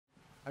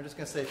I'm just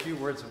going to say a few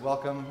words of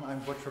welcome. I'm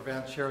Butch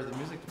Ravan, Chair of the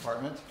Music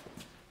Department.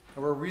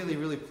 And we're really,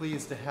 really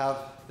pleased to have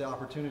the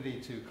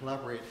opportunity to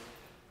collaborate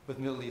with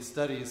Middle East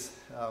Studies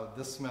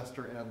this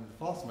semester and the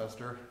fall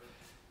semester.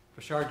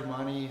 Bashar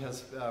Damani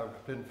has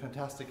been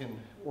fantastic in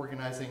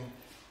organizing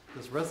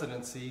this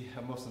residency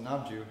at Mohsen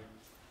Namju,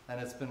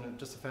 and it's been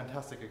just a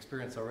fantastic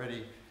experience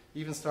already,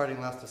 even starting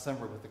last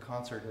December with the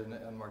concert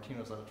in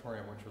Martino's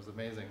Auditorium, which was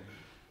amazing.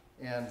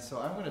 And so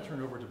I'm going to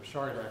turn over to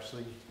Bashar to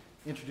actually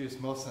introduce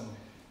Mohsen,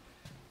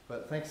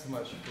 but thanks so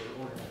much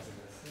for organizing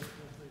this.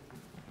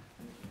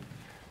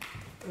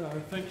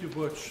 Thank you,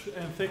 Butch,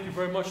 and thank you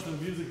very much to the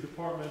music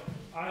department.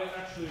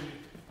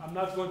 I'm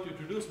not going to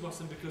introduce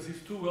Mohsen because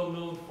he's too well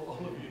known for all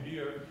of you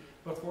here,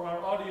 but for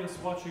our audience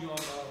watching on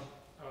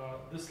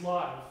this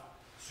live,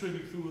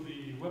 streaming through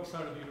the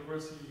website of the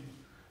University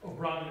of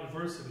Brown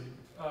University,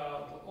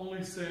 I'll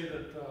only say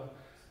that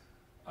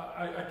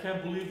I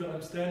can't believe that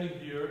I'm standing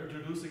here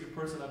introducing a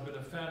person I've been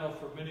a fan of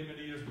for many,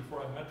 many years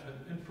before I met him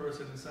in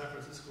person in San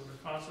Francisco at a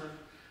concert.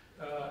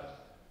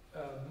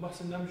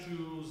 Mohsen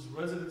Namju's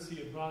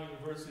residency at Brown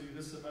University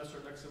this semester,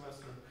 next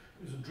semester,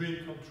 is a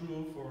dream come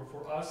true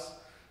for us.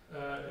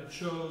 It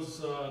shows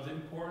the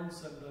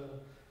importance and the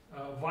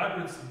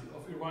vibrancy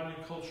of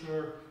Iranian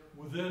culture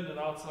within and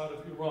outside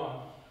of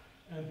Iran.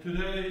 And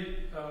today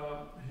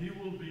he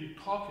will be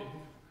talking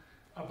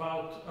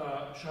about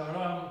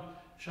Shahram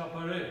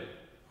Shabpareh,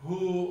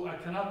 who I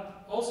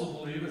cannot also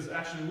believe is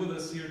actually with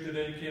us here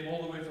today. He came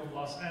all the way from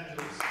Los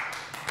Angeles.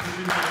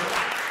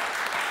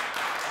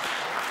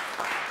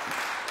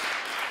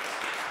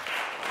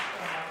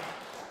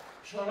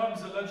 Shahram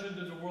is a legend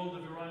in the world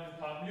of Iranian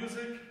pop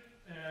music,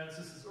 and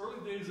since his early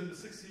days in the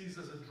 60s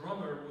as a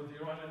drummer with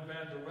the Iranian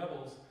band The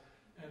Rebels,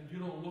 and you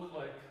don't look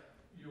like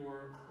you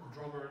were a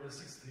drummer in the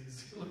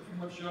 60s, you look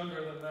much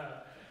younger than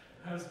that,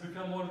 has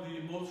become one of the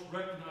most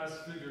recognized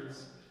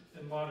figures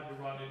in modern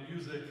Iranian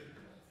music.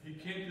 He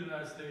came to the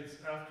United States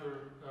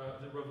after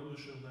the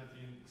revolution of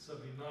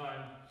 1979,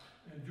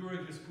 and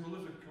during his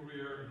prolific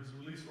career, he's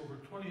released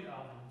over 20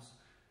 albums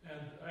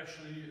and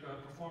actually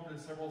performed in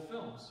several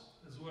films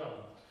as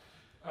well.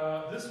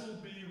 This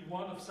will be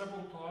one of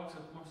several talks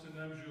that Mohsen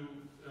Namju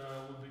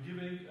will be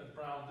giving at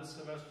Brown this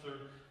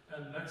semester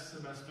and next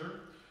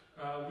semester.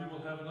 We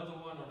will have another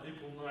one on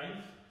April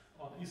 9th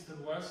on East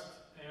and West,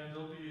 and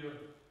there'll be a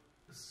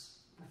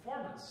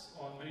performance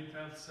on May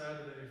 10th,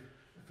 Saturday,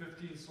 a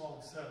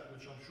 15-song set,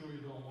 which I'm sure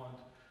you don't want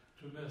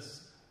to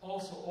miss.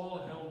 Also, all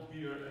held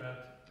here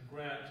at the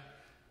Grant.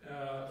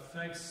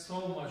 Thanks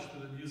so much to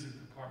the music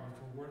department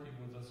for working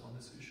with us on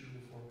this issue,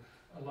 for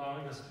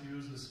allowing us to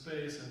use the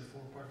space and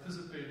for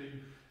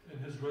participating in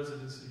his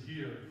residency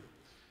here.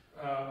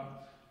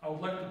 I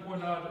would like to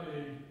point out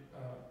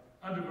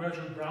a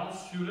undergraduate Brown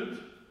student,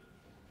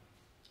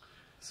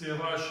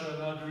 Siavash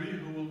Nadri,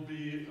 who will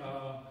be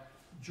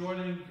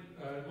joining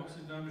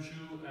Mohsen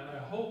Namju, and I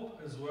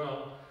hope as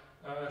well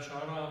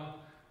Shahram,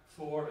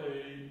 for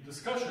a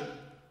discussion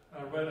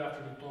right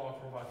after the talk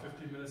for about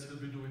 15 minutes. He'll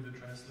be doing the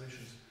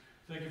translations.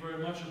 Thank you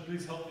very much, and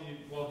please help me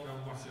welcome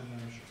Mohsen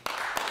Namju.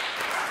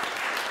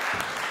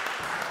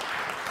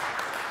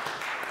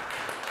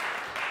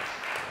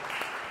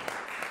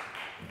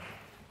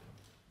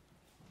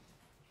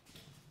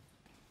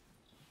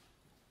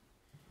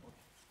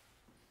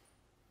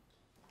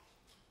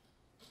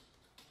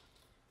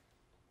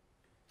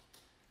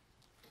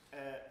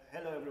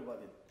 Hello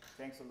everybody,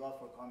 thanks a lot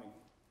for coming.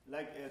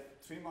 Like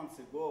 3 months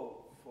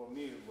ago, for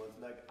me, it was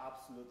like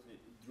absolutely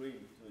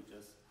dream to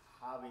just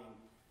having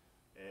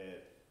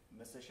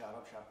Mr.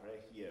 Shahram Shabpareh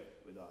here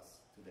with us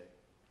today.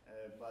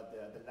 But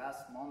at the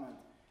last moment,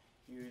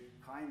 he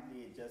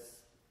kindly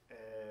just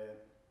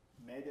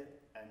made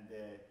it and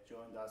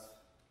joined us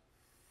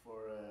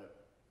for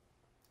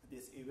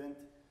this event.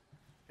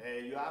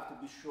 You have to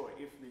be sure,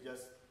 if we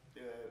just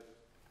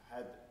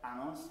had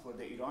announced for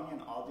the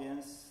Iranian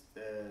audience,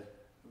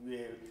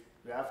 we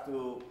have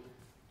to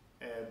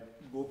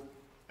book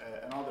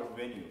another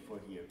venue for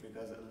here,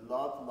 because a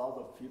lot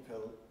of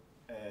people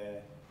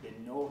they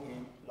know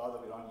him, a lot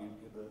of Iranian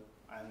people,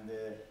 and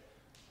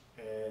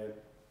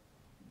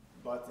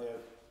but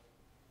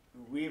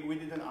we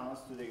didn't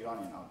announce to the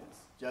Iranian audience.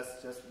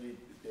 Just we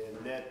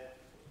let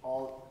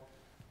all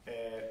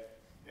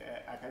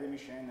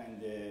academicians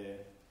and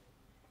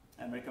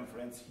American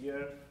friends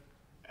here,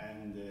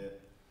 and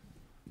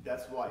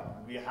that's why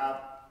we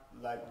have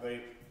like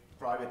very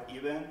private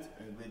event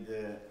with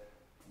the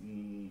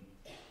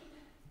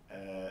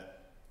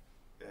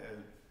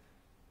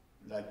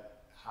like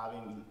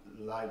having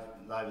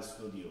live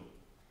studio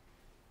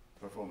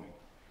performing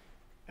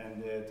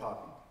and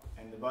talking.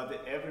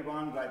 But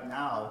everyone right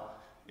now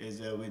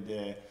is with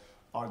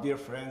our dear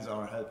friends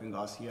are helping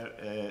us here.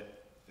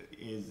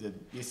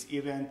 This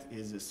event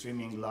is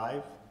streaming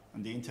live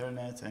on the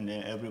internet, and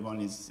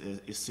everyone is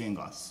seeing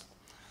us.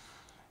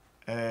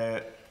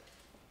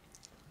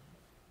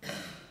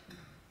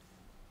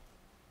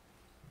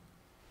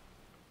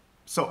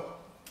 So,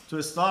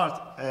 to start,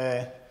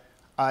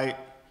 I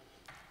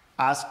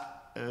asked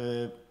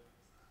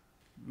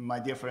my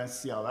dear friend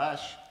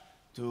Siavash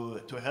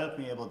to help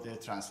me about the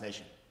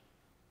translation,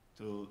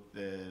 to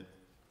the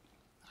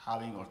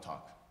having or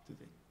talk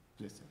today.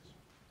 Please.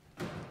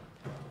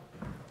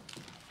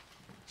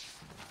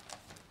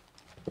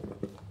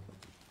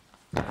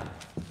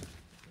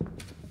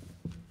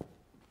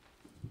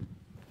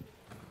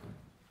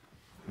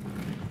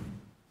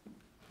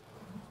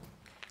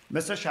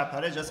 Mr.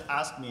 Shabpareh just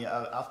asked me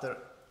after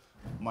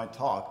my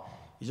talk,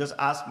 he just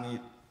asked me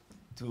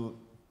to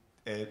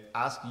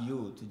ask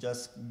you to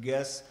just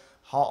guess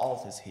how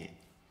old is he.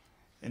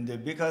 And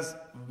because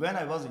when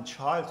I was in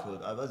childhood,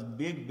 I was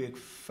big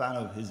fan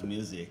of his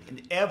music, and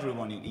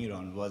everyone in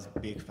Iran was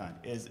big fan.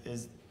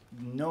 Is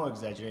no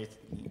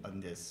exaggerating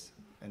on this,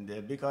 and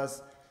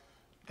because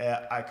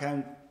I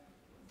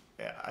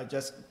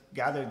just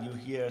gathered you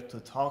here to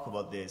talk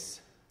about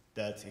this,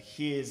 that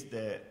he is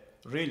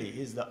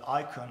he's the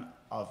icon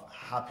of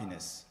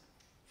happiness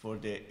for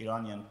the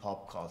Iranian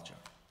pop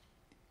culture.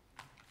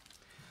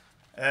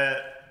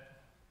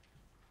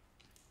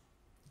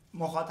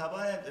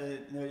 مخاطبان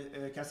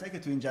کسایی که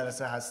تو این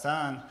جلسه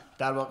هستن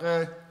در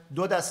واقع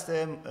دو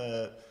دسته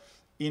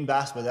این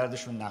بحث به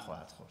دردشون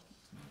نخواهد خورد.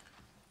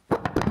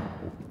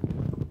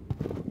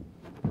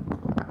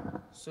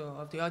 So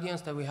of the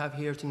audience that we have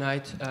here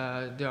tonight,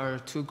 there are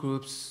two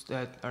groups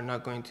that are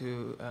not going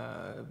to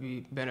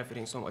be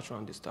benefiting so much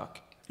from this talk.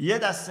 یه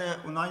دسته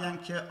اونایین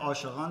که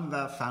عاشقان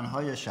و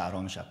فنهای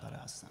شهرام شبپره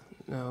هستن.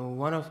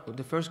 One of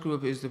the first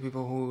group is the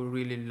people who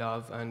really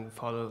love and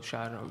follow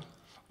Shahram.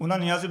 اونا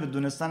نیازی به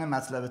دونستن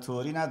مطلب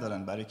تئوری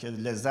ندارن برای که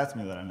لذت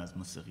میبرن از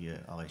موسیقی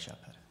آقای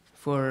شبپره.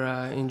 For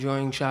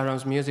enjoying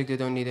Shahram's music, they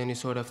don't need any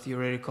sort of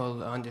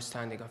theoretical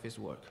understanding of his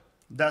work.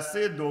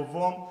 دسته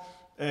دوم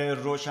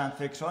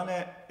روشنفکران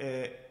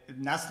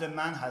نسل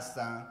من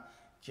هستن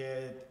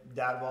که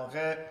در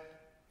واقع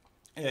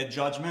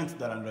جاجمنت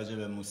دارن راجع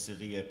به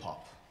موسیقی پاپ.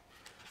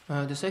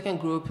 The second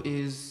group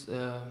is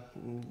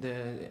the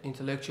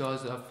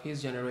intellectuals of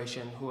his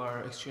generation who are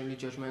extremely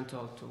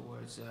judgmental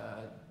towards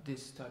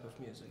this type of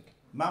music.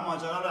 من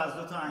ماجرا رو از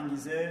دو تا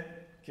انگیزه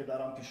که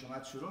برام پیش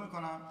اومد شروع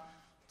میکنم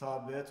تا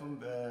بهتون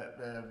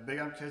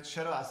بگم که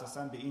چرا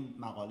اساساً به این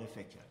مقاله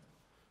فکر کردم.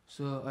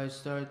 So I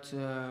start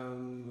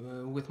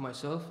with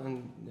myself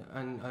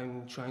and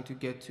I'm trying to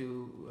get to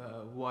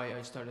why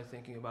I started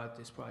thinking about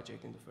this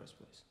project in the first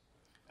place.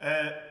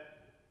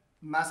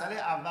 مسئله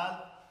اول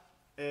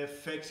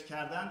فکر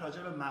کردن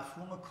راجع به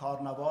مفهوم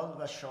کارناوال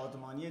و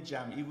شادمانی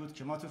جمعی بود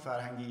که ما تو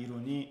فرهنگ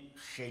ایرانی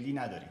خیلی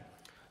نداریم.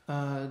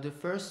 The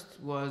first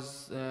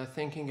was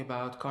thinking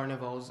about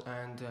carnivals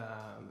and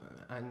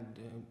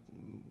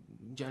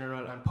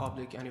general and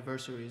public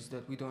anniversaries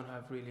that we don't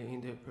have really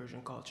in the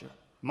Persian culture.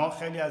 ما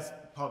خیلی از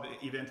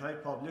ایونت های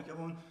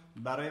پابلیکمون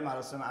برای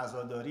مراسم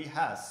عزاداری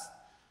هست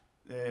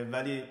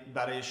ولی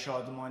برای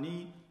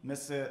شادمانی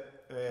مثل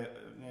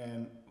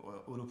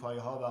اروپایی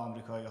ها و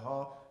آمریکایی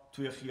ها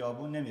توی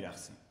خیابون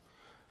نمیرقصیم.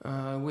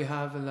 We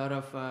have a lot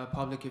of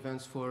public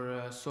events for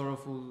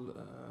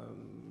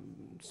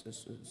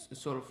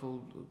sorrowful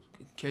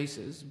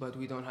cases, but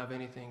we don't have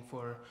anything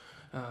for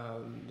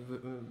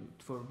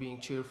being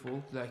cheerful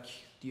like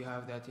you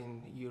have that in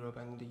Europe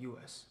and the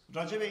US.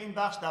 راجع به این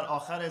بخش در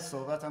آخر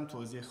صحبتم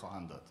توضیح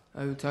خواهم داد. I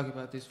will talk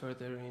about this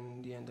further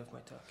in the end of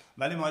my talk.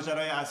 ولی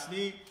ماجرای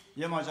اصلی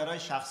یه ماجرای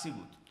شخصی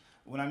بود.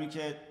 اونمی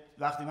که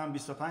وقتی من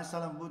 25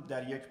 سالم بود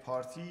در یک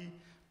پارتی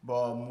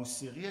با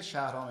موسیقی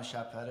شهرام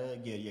شبپره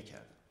گریه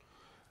کردم.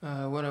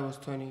 When I was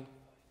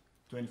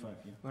 25,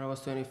 yeah. When I was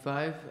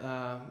 25,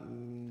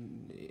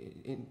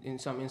 in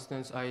some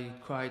instance I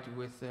cried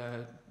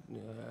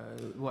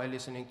while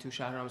listening to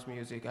Shahram's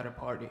music at a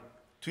party.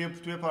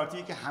 توی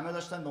پارتی که همه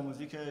داشتن با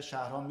موزیک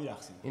شهرام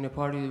میرقصیدن. In a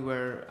party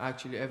where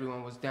actually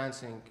everyone was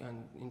dancing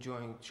and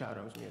enjoying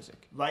Shahram's music.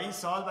 و این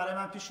سوال برای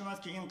من پیش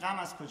اومد که این غم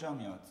از کجا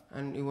میاد؟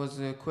 And it was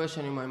a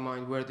question in my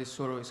mind where this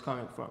sorrow is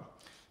coming from.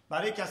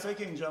 برای کسایی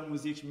که اینجا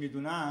موزیک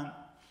میدونن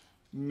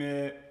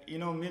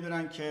اینو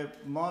میدونن که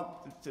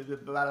ما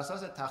بر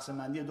اساس تقسیم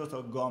بندی دو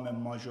تا گام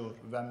ماژور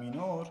و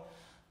مینور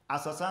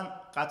اساساً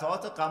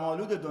قطعات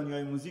غم‌آلود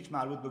دنیای موزیک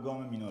مربوط به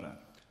گام مینورن.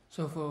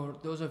 So for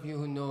those of you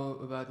who know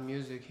about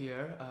music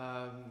here,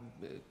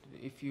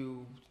 if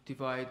you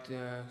divide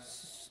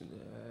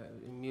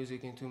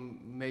music into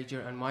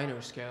major and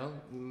minor scale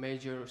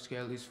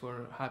is for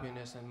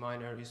happiness and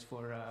minor is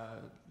for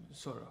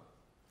sorrow.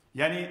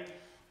 یعنی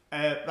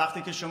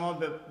وقتی که شما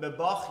به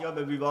باخ یا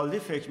به ویوالدی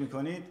فکر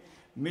میکنید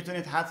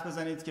میتونید حدس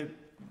بزنید که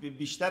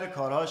بیشتر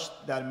کاراش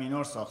در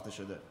مینور ساخته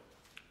شده.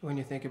 When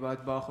you think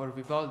about Bach or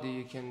Vivaldi,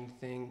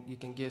 you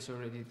can guess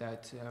already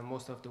that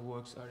most of the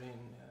works are in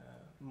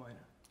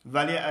minor.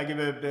 ولی اگه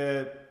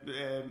به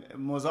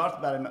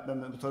موزارت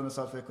به طور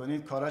مثال فکر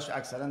کنید کاراش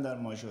اکثرا در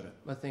ماژوره.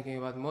 But thinking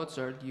about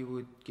Mozart, you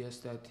would guess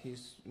that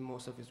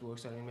most of his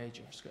works are in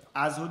major scale.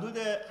 از حدود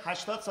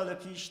 80 سال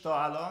پیش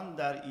تا الان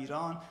در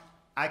ایران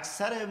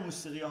اکثر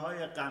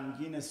موسیقی‌های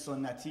غمگین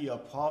سنتی یا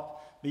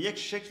پاپ به یک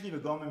شکلی به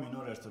گام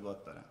مینور ارتباط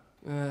دارن.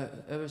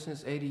 Ever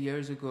since 80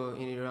 years ago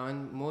in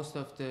Iran, most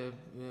of the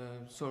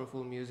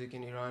sorrowful music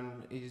in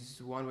Iran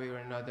is one way or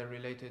another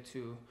related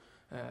to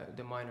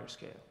the minor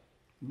scale.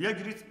 یک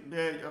ریتم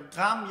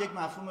غم یک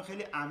مفهوم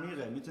خیلی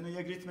عمیقه، میتونه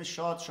یک ریتم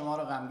شاد شما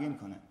رو غمگین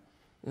کنه.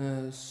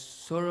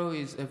 Sorrow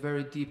is a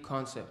very deep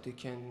concept. It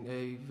can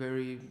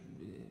very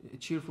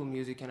cheerful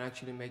music can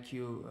actually make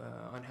you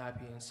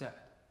unhappy and sad.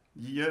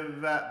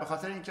 و به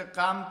خاطر اینکه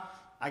غم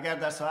اگر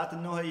در ساعت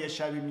 9 یه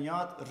شبی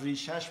میاد،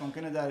 ریشش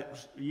ممکنه در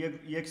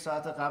یک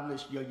ساعت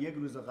قبلش یا یک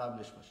روز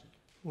قبلش باشه.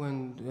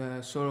 When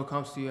sorrow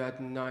comes to you at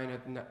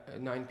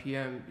 9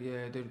 p.m.,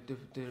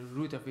 the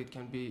root of it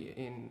can be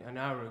in an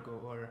hour ago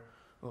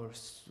or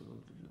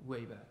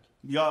way back.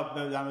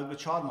 یا در مورد به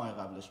 4 ماه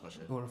قبلش باشه.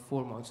 Or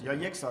 4 months ago. یا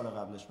یک سال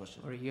قبلش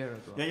باشه. Or a year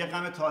ago. یا یک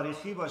غم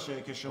تاریخی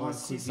باشه که شما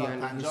 30 سال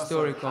 50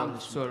 سال historical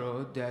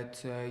sorrow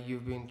that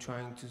you've been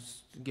trying to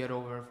get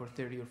over for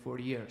 30 or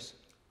 40 years.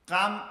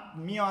 غم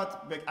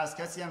میاد از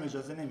کسی هم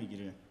اجازه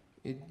نمیگیره.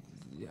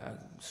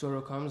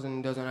 Sorrow comes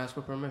and doesn't ask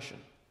for permission.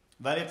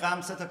 ولی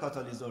غم 3 تا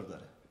کاتالیزور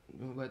داره.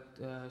 But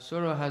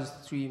sorrow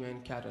has 3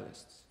 main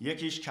catalysts.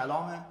 یکیش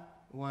کلامه.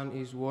 One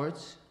is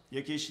words.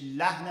 یکیش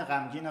لحن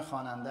غمگین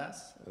خواننده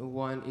است.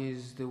 One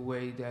is the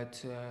way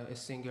that a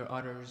singer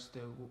utters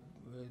the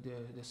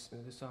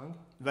song.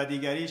 و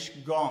دیگریش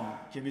گام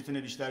که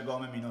میتونه بیشتر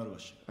گام مینور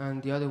باشه.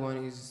 And the other one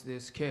is the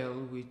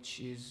scale, which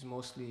is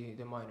mostly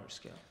the minor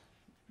scale.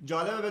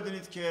 جالبه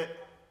بدونید که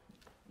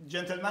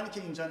جنتلمنی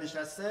که اینجا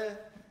نشسته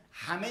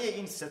همه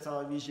این 3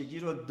 تا ویژگی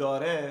رو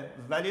داره،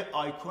 ولی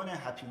آیکون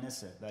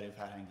هپینسه برای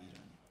فرهنگ ایرانی.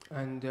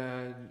 And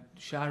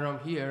Shahram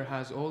here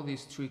has all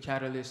these 3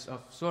 catalysts of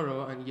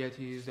sorrow, and yet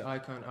he is the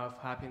icon of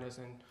happiness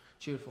and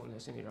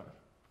cheerfulness in Iran.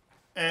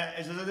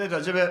 اجازه بدید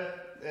راجع به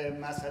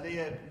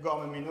مسئله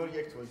گام مینور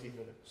یک توضیح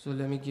بده. So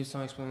let me give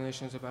some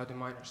explanations about the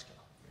minor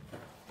scale.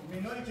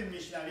 مینوری که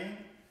میشنویم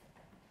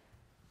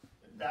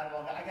در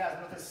واقع اگر از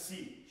نوت C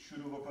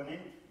شروع بکنیم،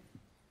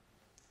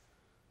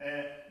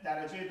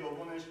 درجه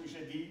دومش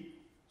میشه D.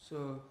 So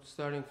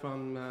starting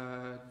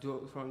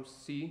from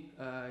C,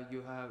 you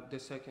have the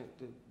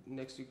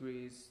next degree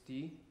is D.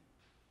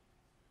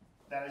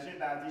 درجه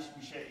بعدیش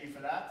میشه E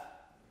flat.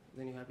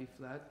 Then you have E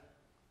flat.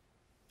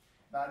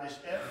 بعدش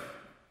F.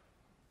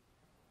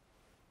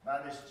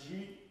 بعدش G.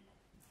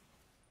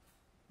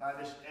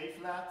 بعدش A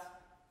flat.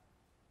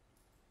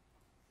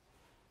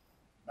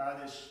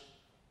 بعدش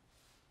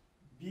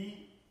B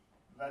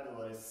و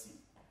دوباره C.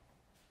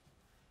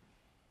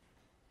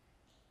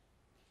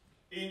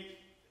 این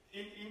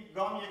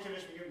گامیه که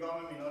بهش میگیم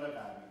گام مینور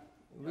غربی.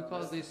 We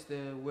call this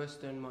the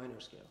Western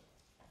minor scale.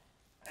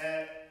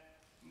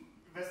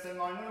 وسترن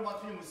ماینور رو ما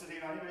توی موسیقی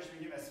ایرانی بهش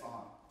میگیم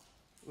اصفهان.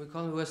 We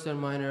call Western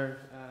minor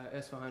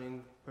Esfahan in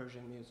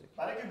Persian music.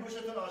 برای که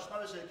گوشتون آشنا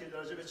بشه که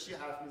راجع به چی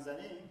حرف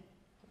میزنیم،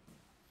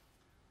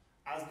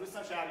 از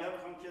دوستم شهریار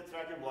میخوام که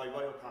ترک وای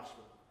وای رو پخش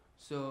بکنم.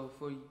 So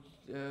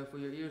for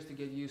your ears to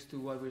get used to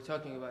what we're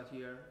talking about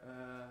here,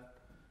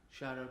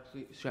 Shahriar,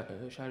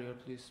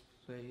 please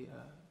play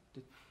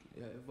the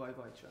Vai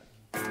Vai track.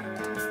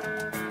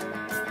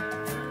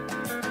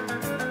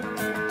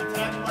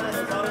 ترک مال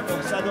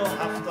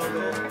 1970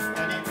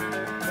 یعنی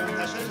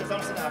منتشر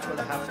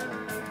 1977.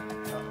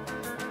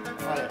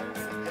 آره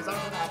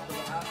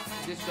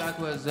 1977. This track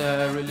was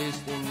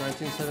released in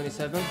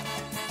 1977.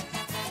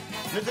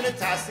 میدونید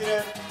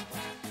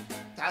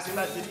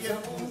تاثیرپذیری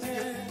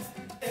موزیک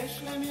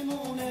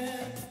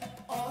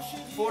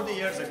 40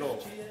 years ago.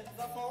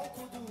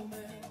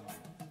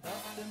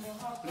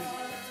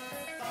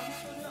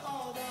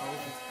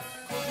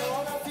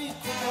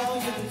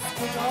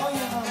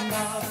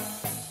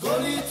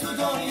 گلی تو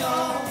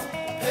دنیا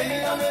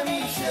پیدا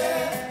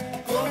نمیشه،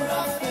 گل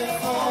رفته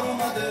خار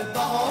اومده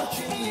بهار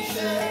چی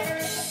میشه،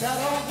 در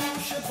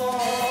آغوش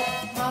باد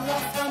من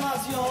رفتم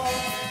از یاد،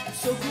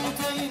 سکوت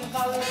این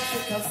قلب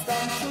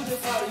شکستم شده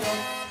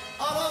فریاد.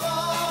 آلا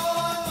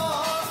وای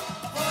وای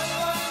وای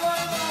وای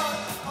وای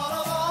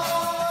آلا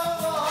وای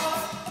وای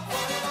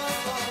وای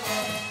وای وای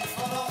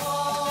آلا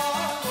وای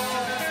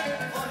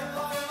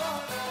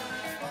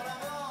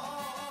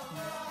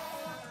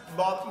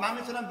وای. من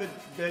میتونم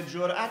به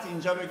جرأت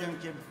اینجا بگم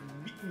که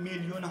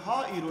میلیون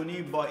ها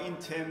ایرانی با این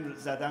تمر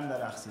زدن و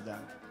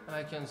رقصیدن.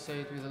 I can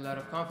say it with a lot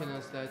of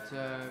confidence that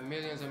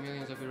millions and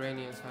millions of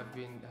Iranians have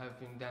been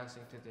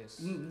dancing to this.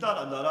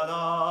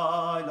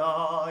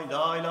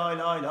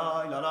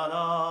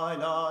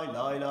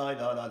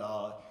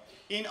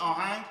 این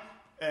آهنگ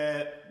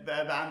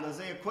به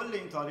اندازه کل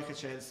این تاریخ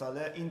 40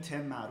 ساله این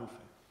تم معروفه.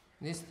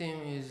 This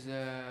theme is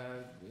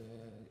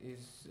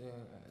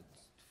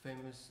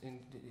famous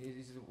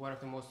is one of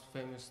the most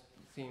famous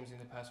themes in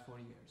the past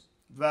 40 years.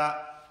 و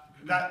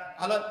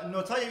حالا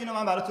نوتای اینو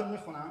من براتون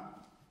میخونم.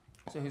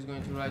 So he's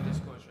going to write this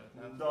chorus right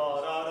now.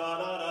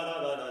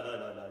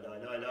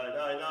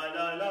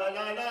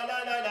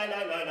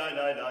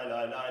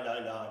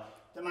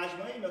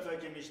 مجموعه این نوتایی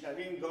که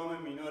میشنویم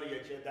گام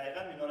مینوریه که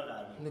دقیقاً مینور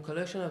غربی. The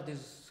collection of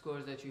these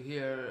scores that you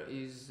hear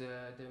is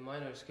the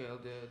minor scale,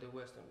 the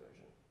Western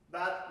version.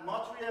 بعد ما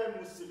توی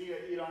موسیقی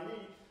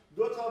ایرانی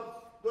دو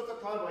تا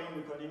کار با این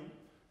میکنیم.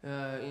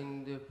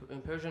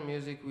 In Persian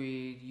music we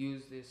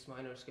use this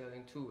minor scale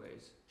in 2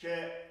 ways.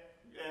 که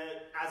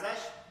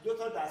ازش دو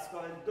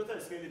تا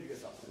اسکیل دیگه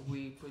ساختیم.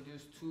 We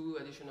produced 2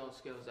 additional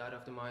scales out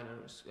of the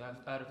minors,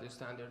 out of the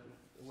standard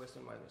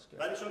Western minor scale.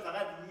 ولی چون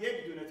فقط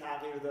یک دونه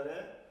تغییر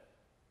داره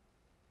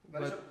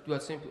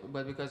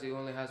But because it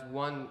only has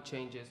 1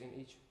 changes in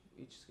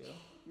each scale,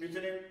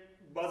 میتونیم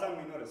بازم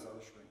مینور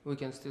حسابش کنیم. we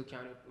can still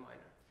count it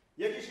minor.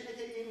 یکیش اینه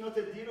که این نوت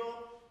دی رو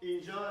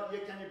اینجا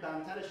یک کمی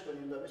بندترش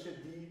کنیم و بشه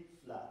دی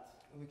فلت.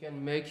 We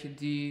can make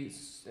D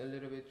a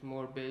little bit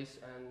more bass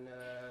and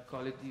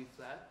call it D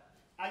flat.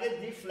 اگه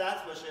دی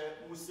فلت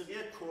باشه موسیقی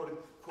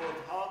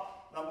کردها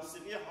و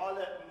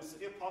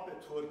موسیقی پاپ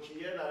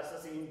ترکیه بر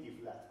اساس این دی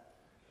فلت.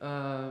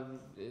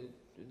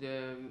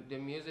 The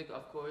music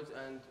of chords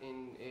and in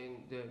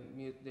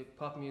the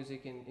pop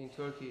music in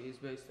Turkey is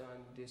based on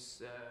this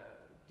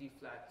D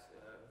flat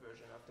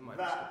version of the minor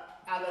و scale.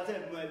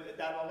 البته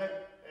در واقع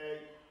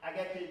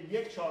اگر که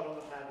 1/4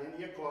 فرد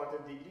یعنی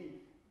 1/4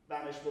 دیگری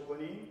بمش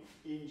بکنیم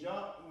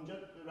اونجا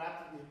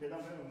ربط پیدا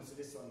می‌کنه به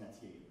موسیقی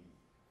سنتی ایرانی.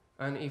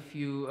 And if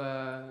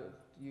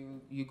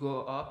you go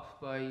up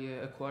by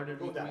a quarter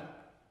Go degree down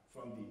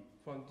from D.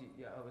 from D,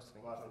 yeah, I was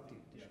thinking from D.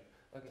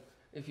 Yeah. Okay,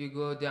 if you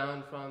go down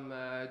from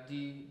D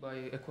by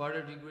a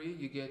quarter degree,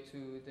 you get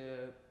to the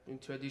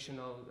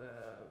traditional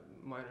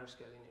minor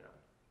scale in Iran.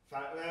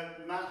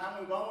 من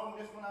همون گامو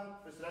میخونم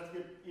به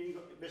صورتی که این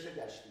بشه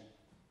دشتی.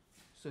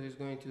 So he's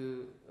going to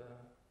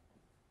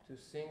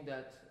sing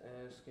that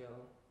scale,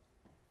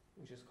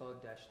 which is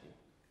called dashti.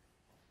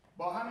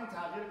 با همین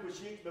تغییر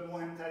کوچیک به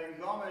مهمترین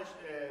گامش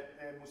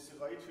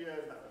موسیقایی توی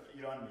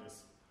ایران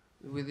میرسیم.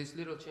 With this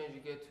little change,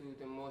 you get to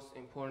the most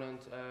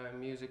important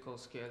musical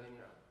scale in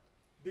Iran.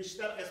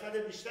 قسمت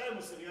بیشتر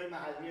موسیقی‌های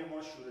محلی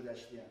ما شور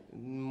دشتی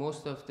هستند.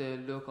 Most of the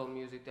local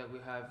music that we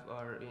have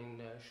are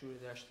in shur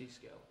dashti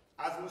scale.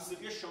 از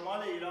موسیقی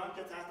شمال ایران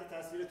که تحت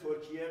تاثیر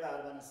ترکیه و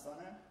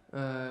ارمنستانه.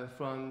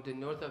 From the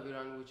north of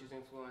Iran, which is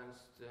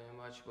influenced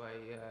much by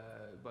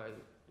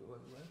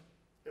what?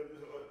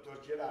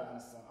 ترکیه و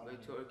ارمنستان. By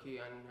Turkey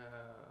and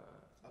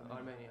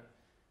Armenia.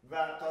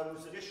 و تا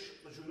موسیقی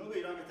جنوب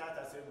ایران که تحت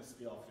تاثیر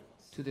موسیقی آفریقا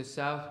است. To the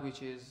south,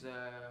 which is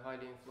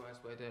highly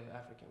influenced by the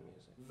African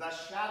music. و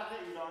شرق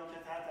ایران که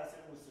تحت تاثیر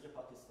موسیقی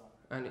پاکستان.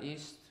 And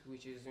east,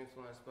 which is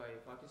influenced by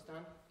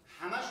Pakistan.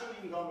 همشون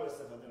این گام رو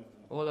استفاده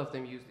میکنن. All of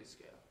them use this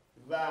scale.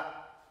 و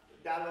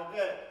در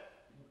واقع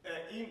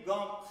این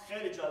گام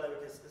خیلی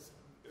جالبه که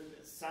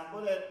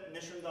سمبل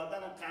نشون دادن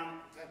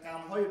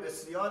غم‌های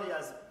بسیاری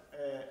از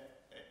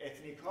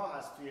اتنیک ها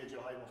هست توی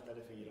جاهای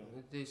مختلف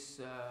ایران.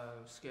 This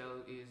scale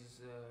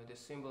is the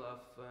symbol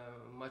of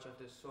much of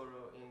the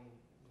sorrow in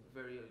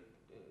very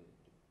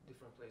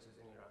different places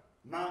in Iran.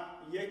 من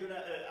یک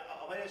دونه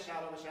آقای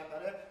شهرام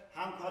شپره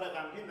هم کار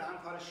غمگین و هم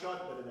کار شاد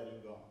داره در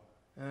این گام.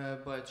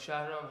 But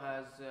Shahram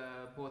has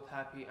both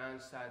happy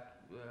and sad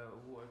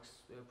works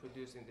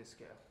produced in this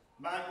scale.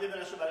 من یه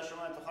دونه‌شو برای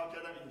شما انتخاب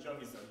کردم اینجا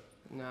میذارم.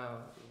 Now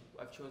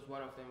I've chose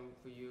one of them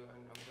for you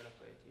and I'm gonna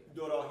play it here.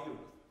 دوراهی رو.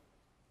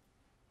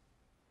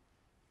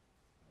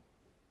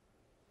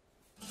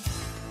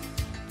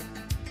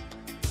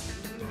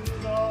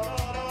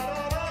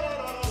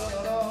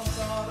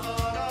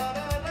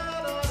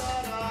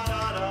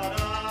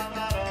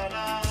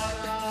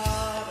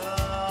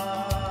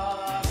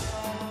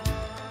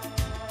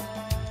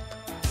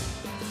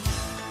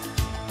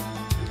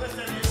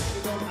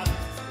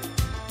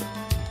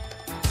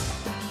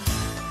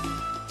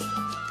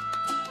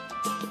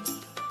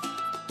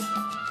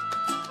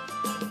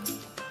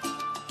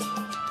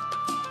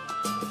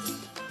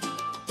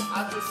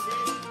 As you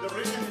see, the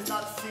rhythm is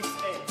not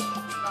 6/8.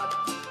 It's not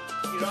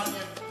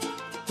Iranian.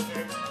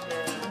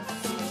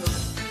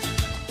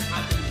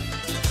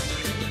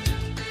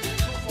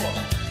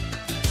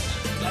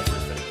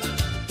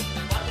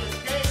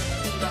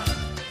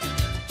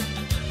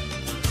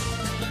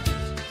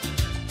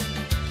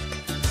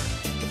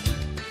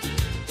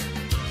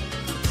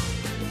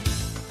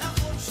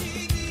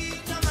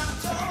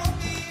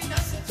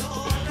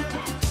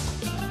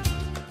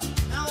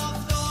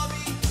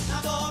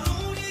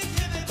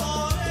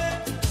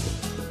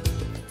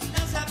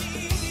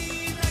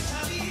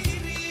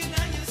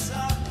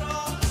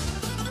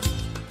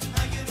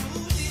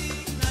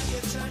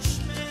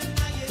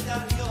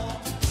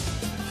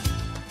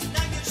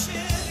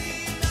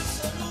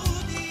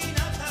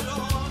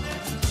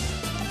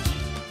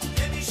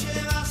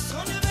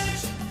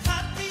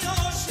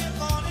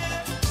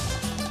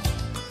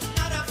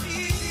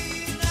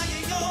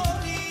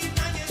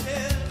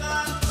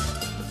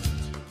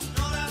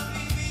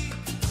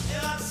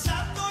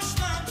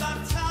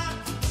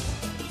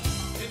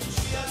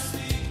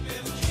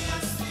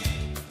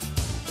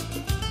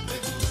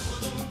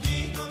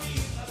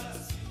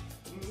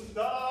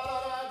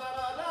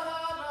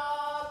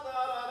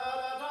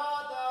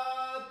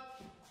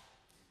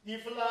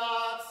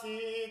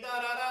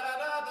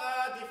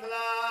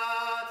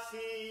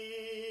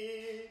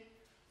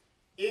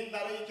 این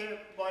برای که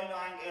با این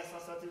آهنگ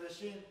احساساتی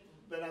بشین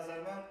به نظر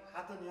من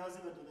حتی نیازی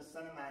به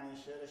دونستن معنی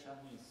شعرش هم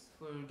نیست.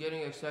 For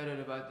getting excited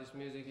about this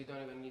music, you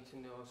don't even need to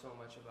know so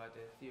much about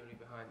the theory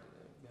behind it.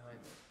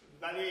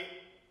 ولی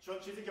چون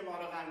چیزی که ما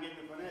رو غمگین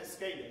میکنه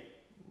اسکیله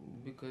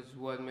because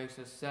what makes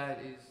us sad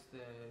is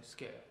the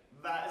scale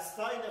و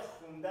استایل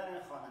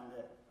خوندن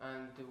خواننده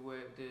and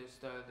the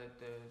style that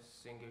the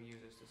singer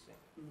uses to sing.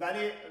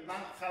 ولی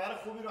من خبر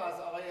خوبی رو از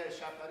آقای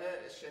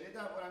شبپره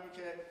شنیدم، اونم این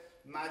که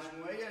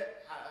مجموعه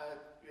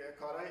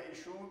کارهای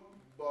ایشون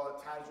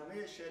با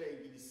ترجمه شعر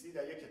انگلیسی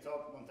در یک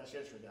کتاب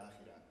منتشر شده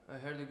اخیراً. I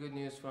heard the good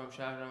news from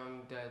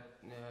Shahram that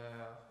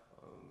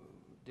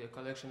the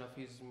collection of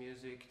his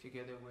music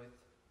together with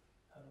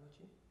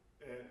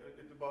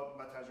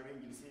با ترجمه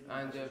انگلیسی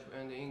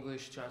and the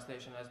English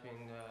translation has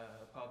been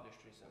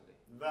published recently.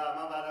 و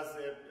من بعد از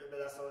به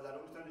دست آوردن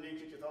اون میتونم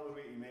لینک کتاب رو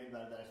روی ایمیل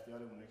در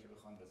اختیارمونه که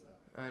بخوام بذارم.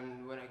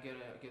 And when I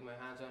get my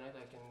hands on it,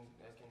 I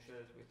can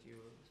share it with you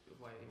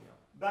via email.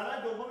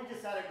 برای دومی که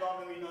سر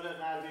گام مینور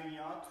غربی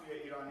میاد توی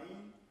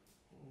ایرانی،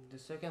 The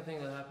second thing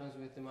that happens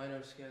with the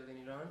minor scale in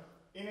Iran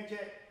اینه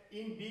که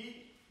این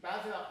بی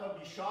بعضی وقتا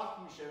بی شارپ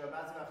میشه و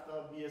بعضی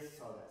وقتا بی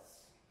ساده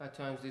است. At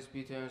times this B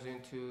turns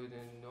into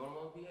the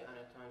normal B and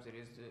at times it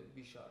is the B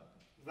sharp.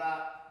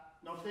 و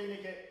نکته اینه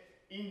که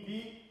این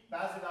بی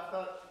بعضی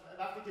وقتا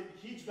وقتی که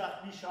هیچ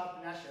وقت بی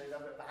شارپ نشه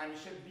و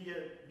همیشه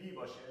بی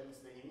باشه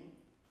مثل این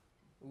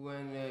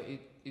When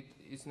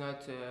it's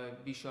not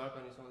B sharp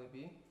and it's only B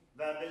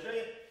و به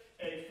جای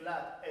A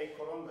flat A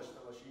کلون داشته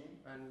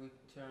باشیم and we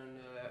turn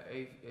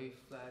A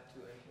flat to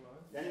A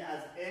clone. یعنی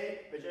از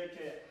A به جایی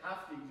که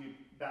 7 دیگری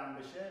بند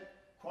بشه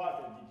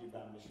کوارتر دیگری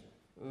بند بشه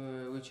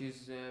Which is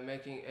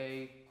making a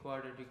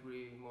quarter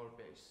degree more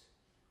bass.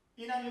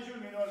 این هم یه جور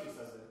مینور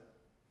میسازه.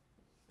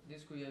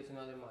 This creates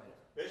another minor.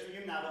 بهش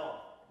میگیم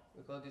نوا.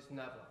 We call this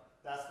nava.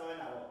 دستگاه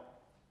نوا.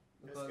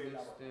 We call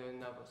this the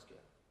nava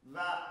scale. و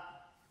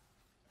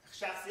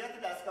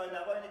شخصیت دستگاه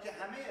نوا اینه که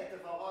همه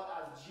اتفاقات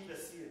از G به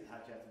C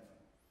حرکت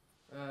میکنه.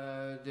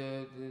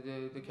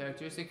 The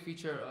characteristic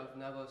feature of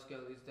nava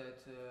scale is that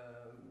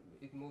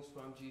it moves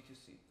from G to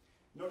C.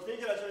 نکته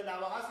که راجع به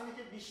نوا هست اینه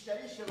که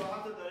بیشترین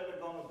شباهت رو داره به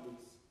گام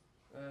بلوز.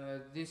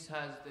 This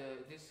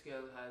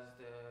scale has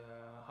the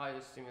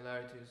highest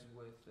similarities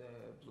with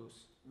blues.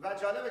 و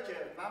جالبه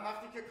که من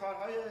وقتی که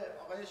کارهای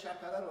آقای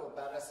شبپره رو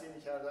بررسی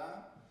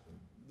می‌کردم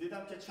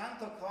دیدم که چند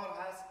تا کار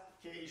هست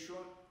که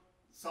ایشون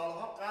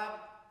سالها قبل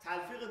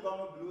تلفیق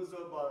گام بلوز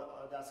رو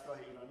با دستگاه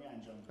ایرانی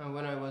انجام داد. And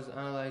when I was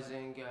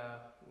analyzing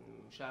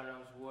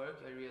Shahram's work,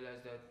 I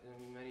realized that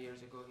many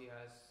years ago he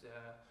has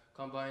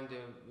combined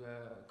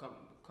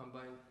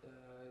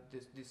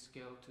this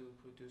scale to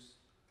produce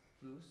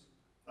blues.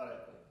 آره.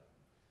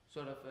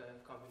 Sort of a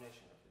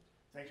combination of it.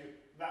 Thank you.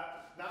 و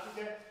وقتی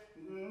که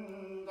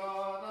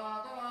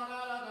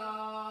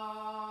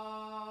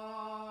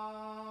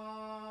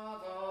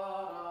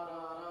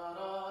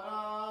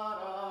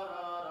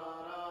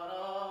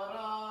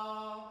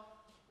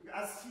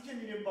از سی که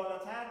میریم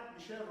بالاتر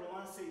میشه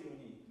رومانس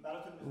ایرانی.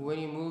 When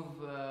you move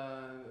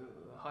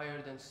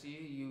higher than C,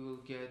 you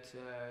will get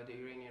the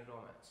Iranian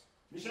romance.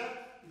 میشه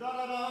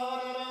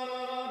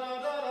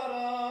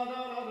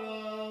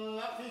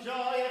وقتی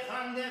جای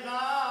خنده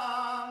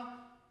غم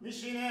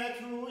میشینه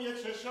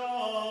توی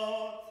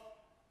چشات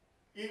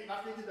این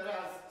وقتی که داره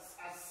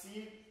از C,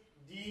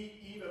 D,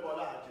 E به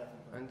بالا حرکت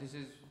میکنه. And this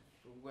is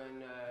when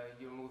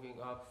you're moving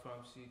up from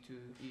C to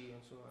E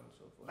and so on and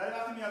so forth. ولی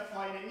وقتی میاد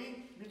پایین این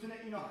میتونه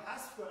اینو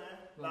حذف کنه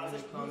و When ازش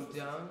you come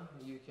down,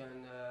 you can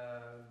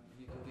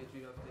get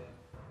rid of the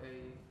A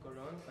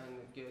colon and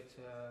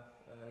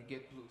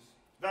get blues.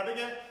 و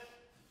بگه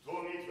تو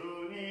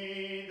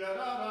میتونی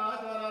دارم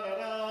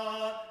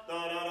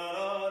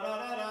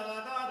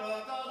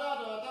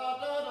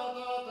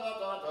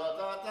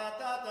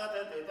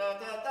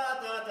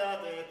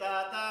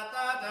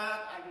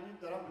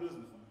بلوز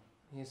میخونم.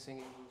 He's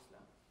singing blues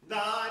now.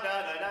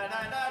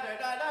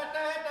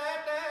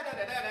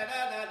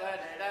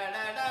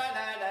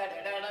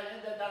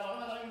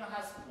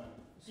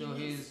 So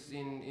he's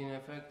in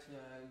effect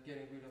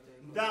getting rid of the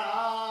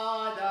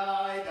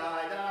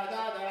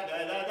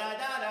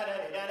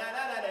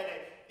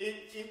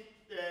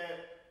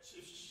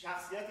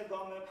شخصیت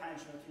گام پنج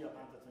نوتی یا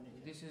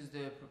پنتاتونیک. This is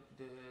the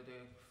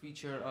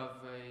feature of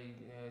a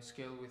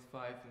scale with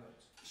 5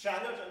 notes.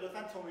 شهریار جان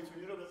لطفاً تو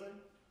میتونی رو بذاری.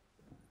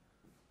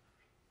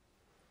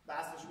 به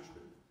اصلش گوش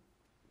بدید.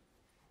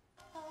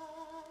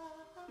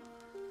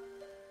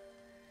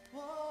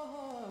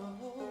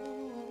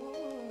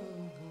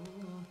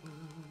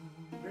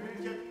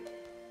 ببینید که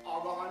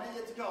آگاهانه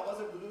یه تیکه آواز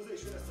بلوز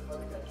ایشون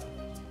استفاده کرد.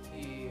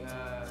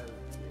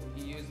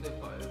 He used a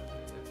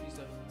piece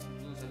of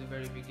blues at the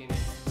very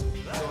beginning.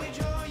 وقتی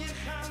جای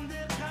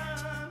خنده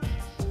غم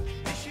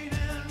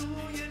بشینه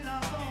روی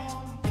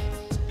لبام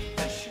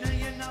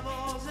تشنه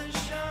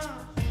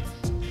نوازشم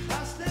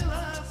خسته و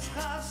از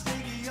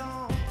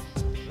خستگیام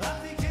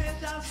وقتی که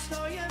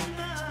دستای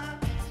من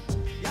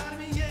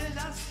گرمی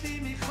دستی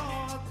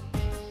میخواد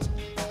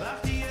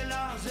وقتی یه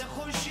لحظه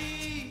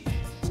خوشی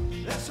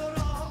به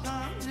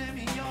سراغم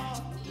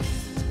نمیاد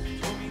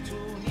تو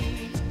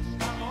میتونی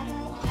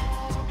تمامو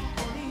خواب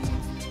کنی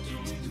تو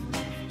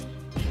میتونی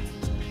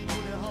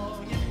گونه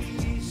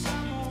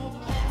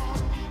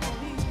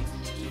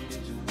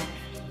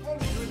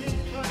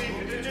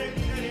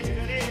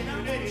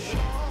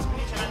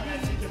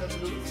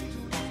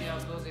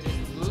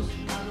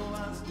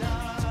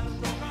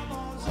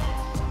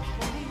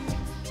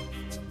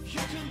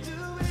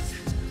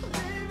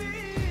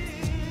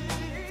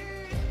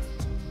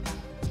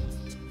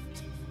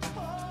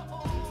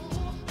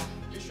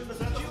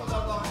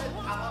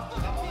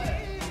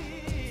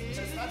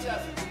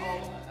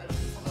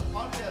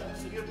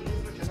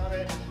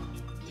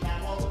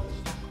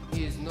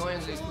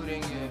knowingly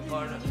putting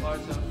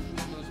parts of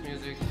blues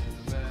music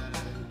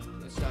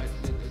aside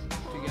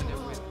together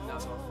with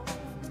Napa.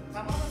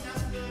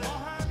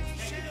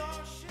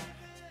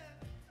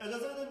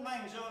 اجازه بدید من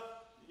اینجا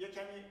یه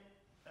کمی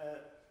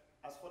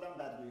از خودم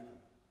بدگویی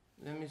کنم.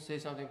 Let me say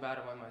something bad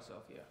about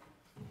myself here.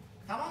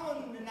 تمام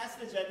اون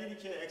نسل جدیدی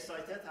که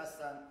اکسایتد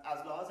هستن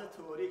از لحاظ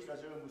تئوریک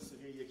راجع به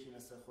موسیقی یکی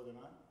مثل خود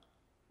من.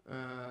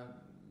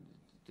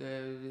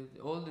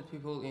 All the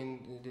people in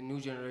the new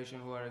generation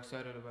who are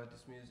excited about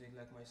this music,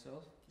 like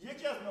myself.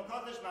 یکی از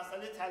نکاتش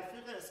مسئله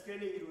تلفیق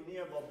اسکیل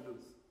ایرونی با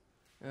بلوز.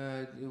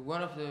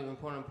 One of the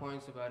important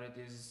points about it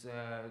is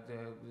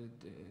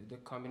the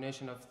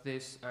combination of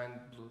this and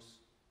blues.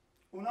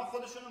 اونا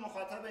خودشون رو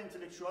مخاطب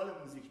اینتלקچوال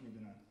موزیک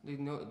میدونن.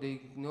 They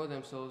know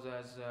themselves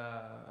as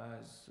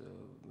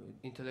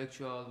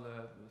intellectual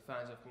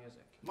fans of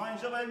music. ما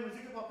اینجا با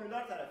موزیک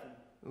پاپولار طرفیم.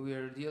 We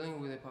are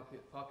dealing with a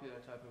popular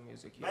type of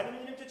music here. ولی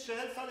می‌بینیم که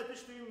 40 سال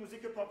پیش توی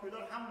موزیک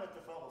پاپولار همون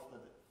اتفاق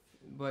افتاده.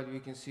 But we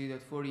can see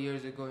that 40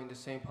 years ago in the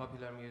same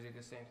popular music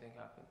the same thing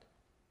happened.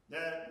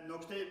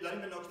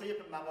 داریم به نقطه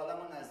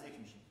مقالمون نزدیک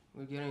میشیم.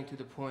 We're getting to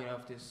the point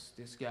of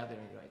this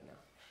gathering right now.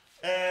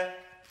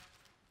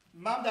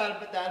 من در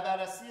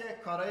بررسی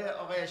کارهای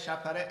آقای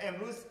شب‌پره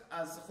امروز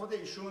از خود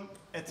ایشون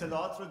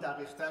اطلاعات رو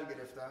دقیق‌تر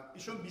گرفتم.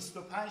 ایشون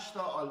 25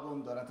 تا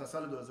آلبوم دارن تا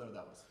سال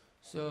 2012.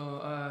 So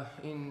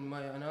in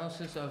my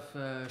analysis of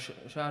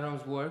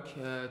Shahram's work,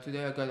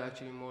 today I got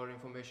actually more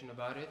information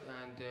about it,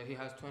 and he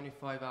has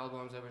 25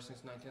 albums ever since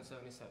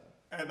 1977.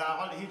 به هر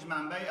حال هیچ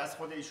منبعی از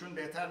خود ایشون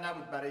بهتر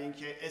نبود برای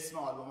اینکه اسم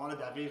آلبوم‌ها رو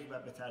دقیق و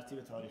به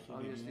ترتیب تاریخی Obviously,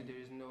 ببینیم. there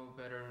is no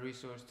better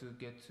resource to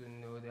get to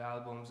know the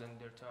albums and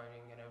their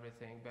timing and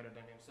everything better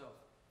than himself.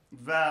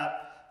 و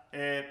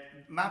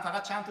من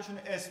فقط چند تاشون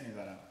اسم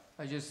میبرم.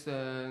 I just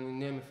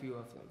name a few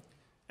of them.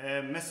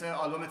 مثل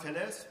آلبوم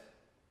تلس،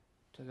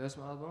 Telesm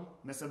album,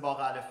 مثل باغ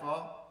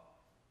الفا،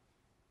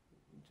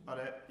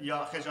 آره،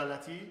 یا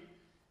خجالتی،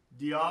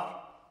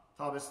 دیار،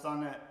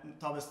 تابستان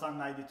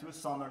 92،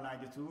 سامر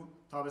 92،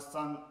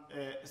 تابستان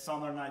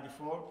سامر 94،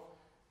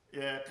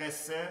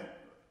 قصه،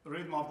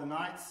 ریتم آف the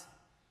نایتس،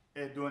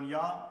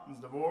 دنیا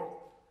means the world،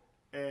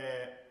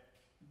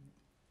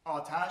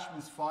 آتش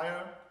means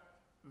fire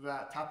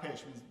و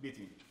تپش means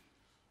beating.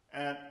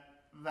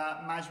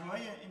 و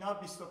مجموعه اینا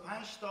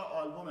 25 تا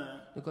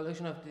آلبومه. the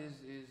collection of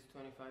these is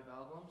 25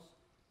 albums.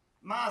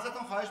 من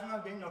ازتون خواهش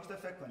می‌کنم به این نکته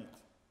فکر کنید.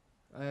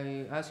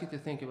 I ask you to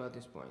think about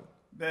this point.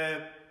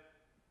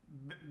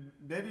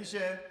 به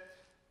ویژه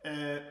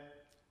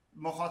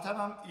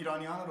مخاطبم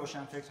ایرانیان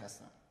روشنفکر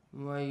هستن.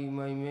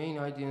 My main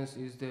audience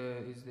is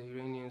the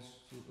Iranians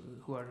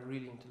who are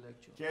really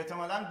intellectual. که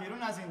احتمالاً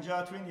بیرون از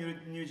اینجا توی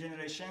نیو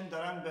جنریشن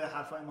دارن به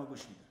حرفای ما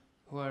گوش میدن.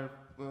 Who are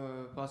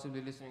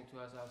possibly listening to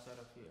us outside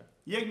of here.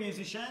 یک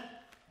میوزیشن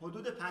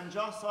حدود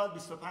 50 سال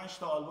 25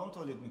 تا آلبوم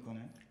تولید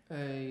میکنه. A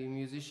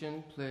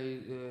musician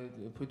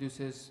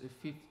produces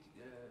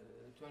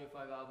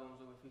 25 albums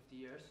over 50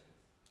 years.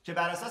 که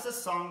بر اساس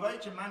سانگایی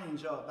که من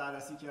اینجا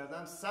بررسی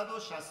کردم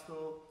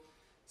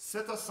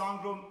 163 تا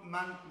سانگ رو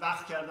من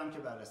وقت کردم که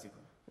بررسی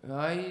کنم.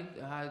 I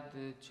had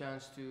the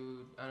chance to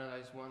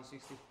analyze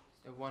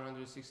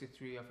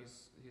 163 of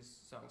his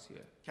songs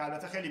here. که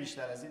البته خیلی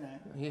بیشتر از اینه.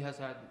 He has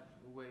had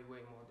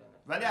way more than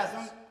that. ولی از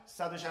اون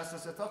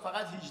 163 تا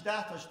فقط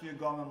 18 تاش توی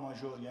گام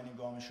ماژور یعنی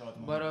گام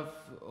شادمان. But of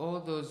all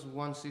those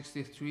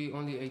 163,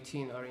 only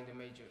 18 are in the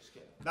major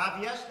scale.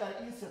 بقیه‌اش در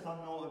این سه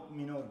تا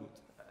مینور بود.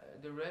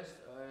 The rest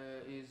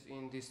is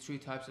in these three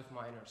types of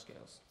minor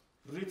scales.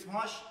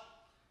 ریتم‌هاش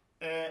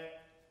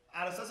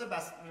بر اساس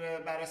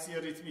بررسی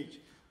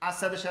ریتمیک از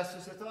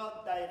 163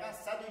 تا دقیقاً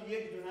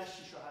 101 دونش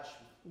 6 و 8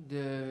 بود.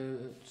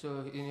 So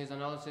in his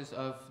analysis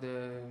of the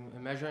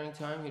measuring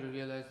time, he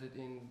realized that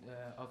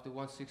of the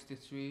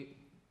 163,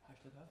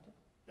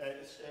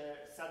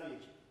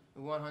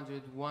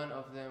 101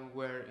 of them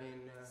were in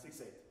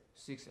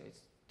 6/8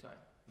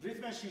 time.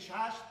 ریتم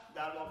 6/8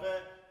 در واقع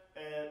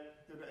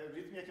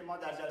ریتمیه که ما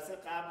در جلسه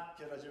قبل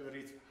که راجع به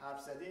ریتم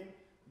حرف زدیم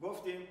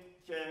گفتیم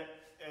که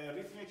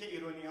ریتمیه که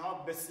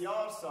ایرونی‌ها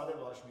بسیار ساده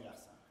باهاش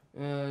میرقصن.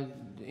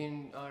 In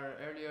our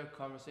earlier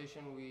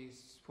conversation, we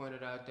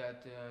pointed out that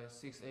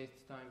 6/8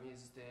 time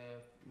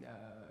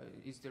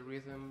is the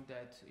rhythm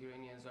that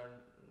Iranians are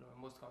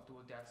most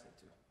comfortable dancing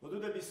to.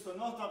 حدود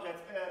 29 تا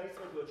قطعه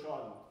ریتم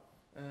 2/4 بود.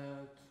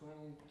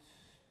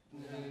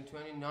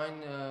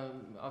 29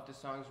 of the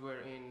songs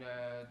were in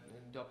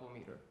double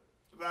meter.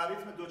 و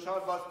ریتم 2/4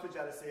 باز تو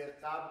جلسه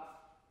قبل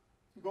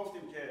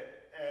گفتیم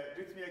که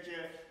ریتمیه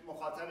که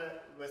مخاطب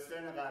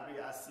وسترن غربی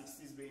از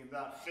 60s به این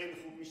ور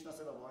خیلی خوب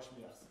میشناسه و باهاش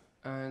میرقصه.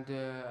 And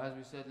as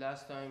we said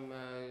last time,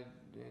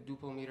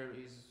 duple meter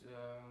is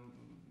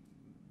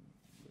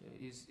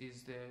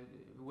the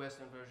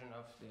Western version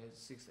of the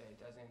 6/8.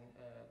 As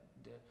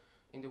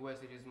in the West,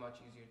 it is much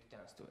easier to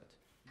dance to it.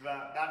 و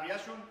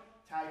بقیه‌شون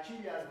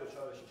ترکیبی از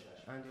 2/4 و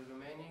 6/8. And the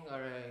remaining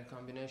are a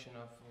combination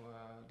of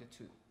the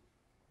two,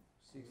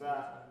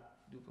 6/8 and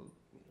duple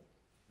meter.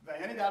 و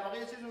یعنی در واقع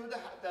یه چیزی حدود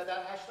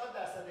در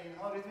 80%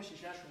 اینها ریتم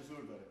شیشه‌اش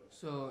حضور داره.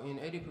 So in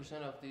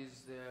 80% of these,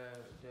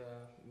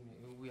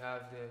 we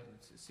have the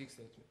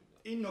 6/8.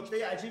 این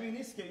نکته عجیبی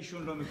نیست که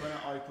ایشون رو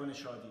میکنه آیکون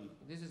شادی.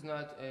 This is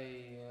not a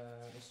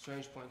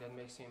strange point that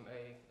makes him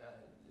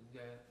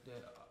the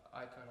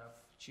icon of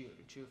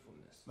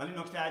cheerfulness. ولی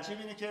نکته عجیب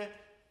اینه که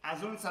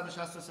از اون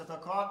 163 تا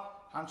کار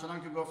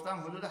همچنان که گفتم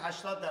حدود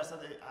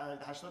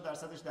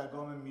 80%ش در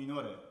گام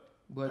مینوره.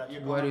 But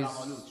what is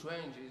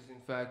strange is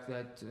in fact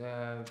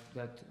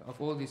that of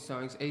all these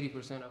songs,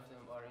 80% of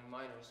them are in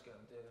minor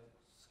scale, the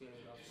scale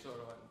of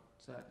sorrow and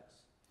sadness.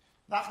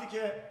 وقتی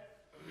که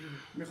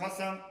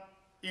میخواستم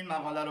این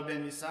مقاله رو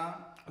بنویسم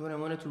When I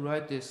wanted to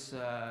write this,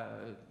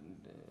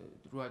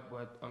 write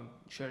what I'm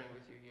sharing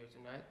with you here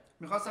tonight,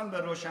 میخواستم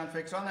به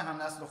روشنفکران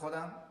هم نسل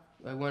خودم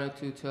I wanted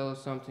to tell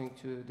something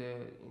to the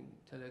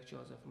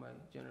intellectuals of my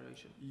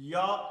generation.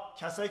 یا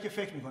کسایی که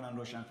فکر میکنن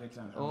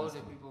روشنفکرن All the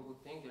people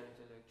who think they're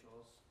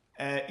intellectuals.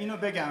 اینو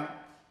بگم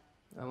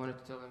I wanted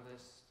to tell them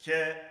this.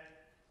 که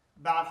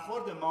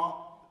برخورد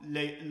ما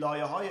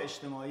لایه‌های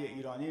اجتماعی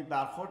ایرانی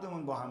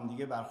برخوردمون با هم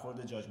دیگه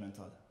برخورد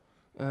جاجمنتال.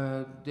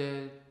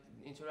 The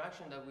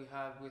interaction that we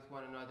have with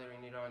one another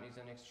in Iran is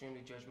an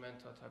extremely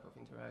judgmental type of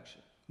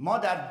interaction. ما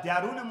در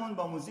درونمون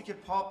با موزیک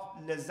پاپ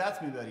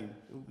لذت میبریم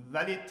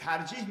ولی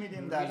ترجیح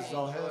میدیم در We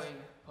ظاهر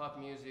enjoy pop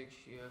music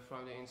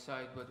from the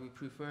inside, but we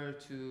prefer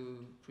to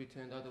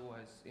pretend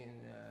otherwise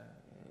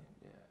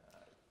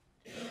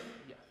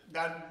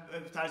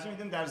ترجیح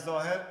میدیم در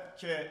ظاهر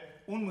که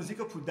اون موزیک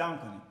رو پول داون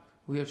کنیم.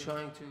 We are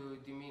trying to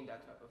demean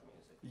that type of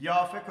music.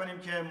 یا فکر کنیم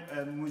که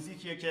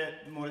موزیکیه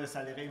که مورد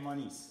سلیقه ما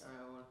نیست.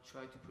 Or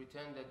try to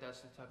pretend that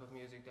that's the type of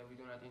music that we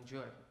do not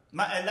enjoy.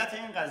 من علت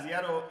این قضیه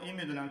رو این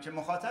میدونم که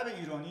مخاطب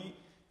ایرانی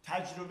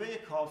تجربه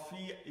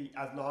کافی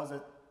از لحاظ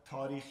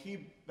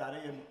تاریخی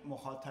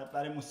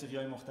برای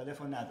موسیقی‌های مختلف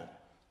رو نداره.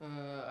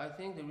 I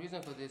think the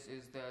reason for this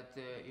is that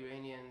the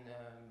Iranian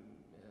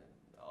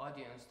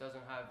audience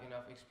doesn't have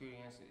enough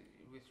experience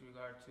with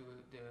regard to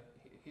the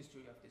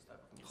history of this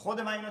type of music.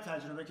 خود من اینو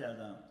تجربه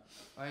کردم.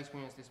 I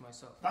experienced this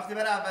myself. وقتی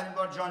برای اولین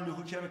بار جان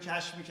لوهوکر رو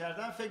کشف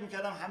می‌کردم فکر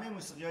می‌کردم همه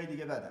موسیقی‌های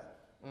دیگه بدن.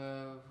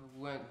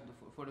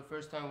 For the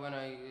first time when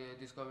I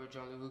discovered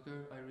John Lee Hooker,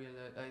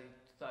 I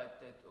thought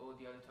that all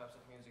the other types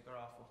of music are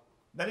awful.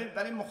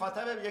 ولی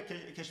مخاطب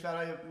یک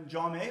کشورهای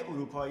جامعه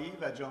اروپایی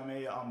و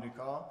جامعه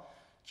آمریکا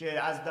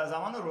که از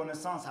زمان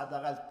رنسانس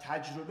حداقل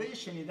تجربه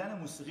شنیدن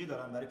موسیقی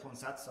دارن برای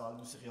 500 سال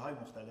موسیقی‌های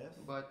مختلف.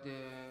 But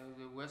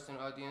the Western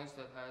audience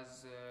that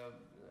has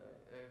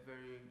a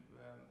very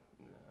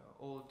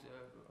old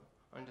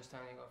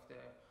understanding of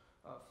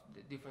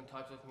the different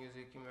types of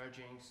music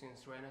emerging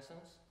since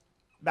Renaissance.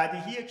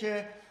 بدیهیه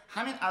که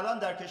همین الان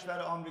در کشور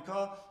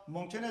آمریکا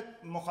ممکنه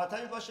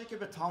مخاطبی باشه که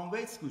به تام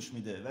ویتس گوش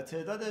میده و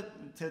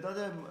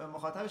تعداد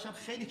مخاطبش هم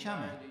خیلی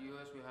کمه. In the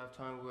US we have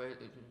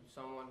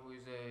someone who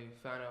is a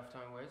fan of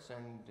Tom Waits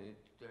and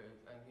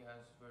he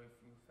has very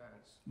few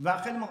fans. و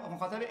خیلی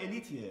مخاطب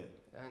الیتیه.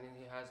 And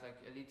he has like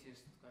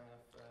elitist kind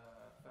of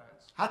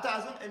fans. حتی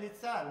از اون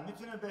الیت‌تر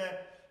میتونه به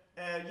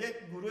یک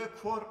گروه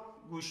کور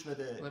گوش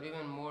بده. But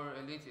even more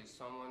elitist,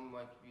 someone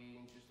might be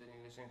interested in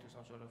listening to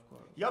some sort of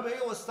chord. یا به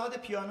یک استاد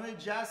پیانوی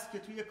جاز که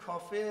توی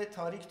کافه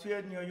تاریک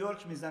توی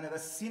نیویورک میزنه و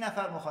 30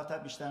 نفر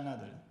مخاطب بیشتر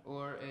نداره.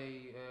 Or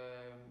a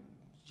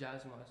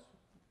jazz maestro.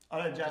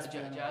 آره jazz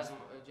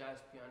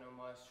piano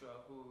maestro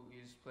who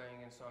is playing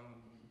in some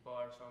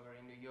bar somewhere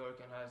in New York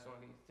and has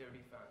only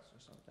 30 fans or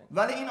something.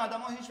 ولی این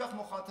آدما هیچ وقت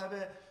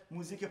مخاطب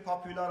موزیک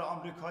پاپولار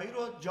آمریکایی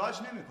رو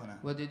جاج نمیکنن.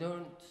 But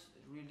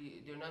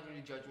they're not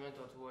really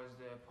judgmental towards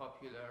the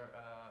popular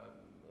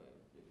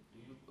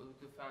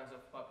the fans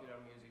of popular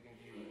music in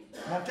the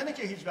US. ممکنه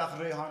که هیچ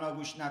وقت ریحانا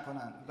گوش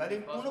نکنن ولی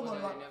اونو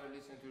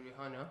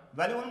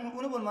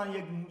به عنوان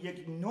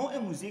یک نوع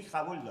موزیک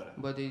قبول داره.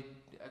 But they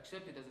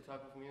accept it as a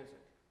type of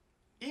music.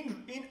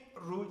 این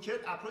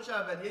روکت اپروچ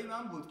اولیه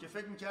من بود که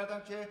فکر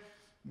می‌کردم که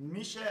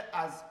میشه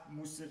از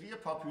موسیقی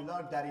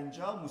پاپولار در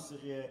اینجا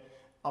موسیقی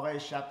آقای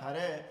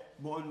شبپره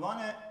به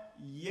عنوان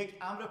یک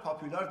امر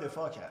پاپولار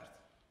دفاع کرد.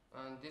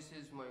 And this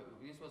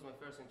was my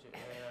first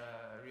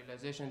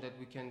realization that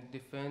we can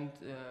defend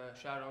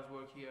Shahram's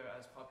work here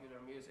as popular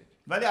music.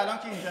 ولی الان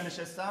که اینجا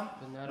نشستم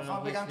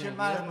میخوام بگم که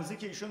من از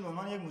موزیک ایشون به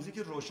عنوان یک موزیک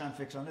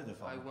روشنفکرانه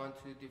دفاع I می‌کنم. want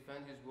to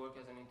defend his work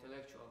as an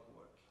intellectual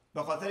work.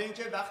 به خاطر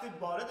اینکه وقتی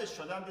واردش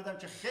شدم دیدم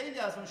که خیلی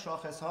از اون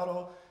شاخص‌ها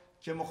رو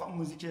که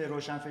موزیک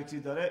روشنفکری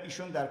داره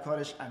ایشون در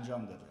کارش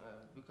انجام داده.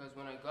 Because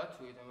when I got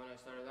to it and when I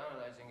started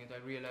analyzing it, I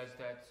realized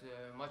that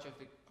much of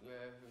the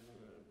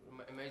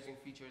amazing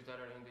features that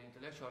are in the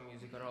intellectual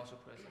music are also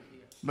present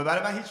here.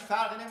 برای من هیچ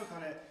فرقی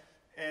نمیکنه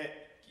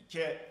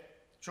که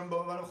چون به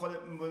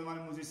عنوان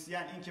موزیسین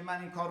این که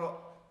من این کار رو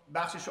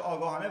بخشش رو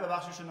آگاهانه و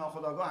بخشش رو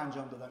ناخودآگاه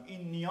انجام دادم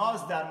این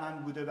نیاز در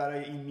من بوده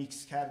برای این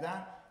میکس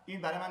کردن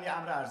این برای من یه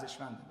امر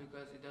ارزشمنده.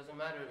 Because it doesn't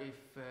matter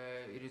if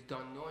it is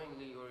done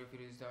knowingly or if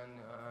it is done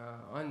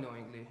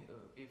unknowingly.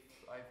 If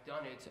I've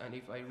done it and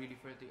if I really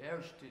felt the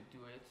urge to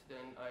do it,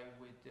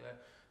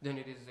 then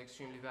it is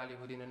extremely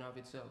valuable in and of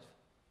itself.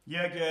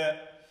 یک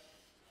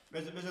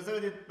اجازه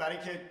بدید برای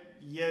که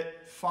یه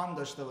فان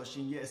داشته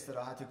باشیم، یه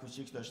استراحت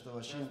کوچیک داشته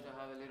باشیم. Just to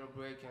have a little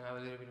break and have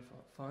a little bit of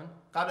fun.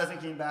 قبل از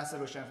اینکه این بحث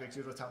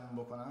روشنفکری رو تموم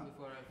بکنم،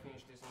 Before I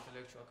finish this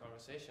intellectual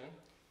conversation,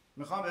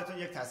 میخوام بهتون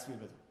یک تصویر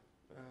بدم.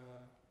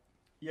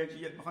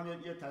 میخوام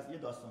یه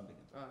داستان بگم.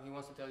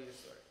 he wants to tell you a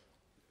story.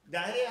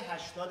 دهه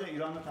 80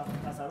 ایران رو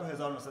تصور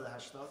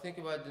 1980. Think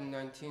about the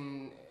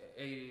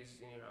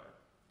 1980s in Iran.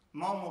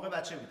 ما اون موقع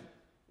بچه بودیم.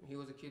 He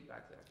was a kid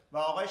back then. و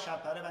آقای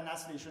شبپره و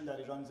نسل ایشون در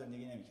ایران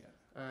زندگی نمی‌کرد.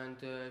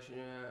 And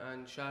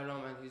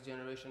Shahram and his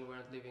generation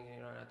weren't living in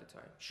Iran at the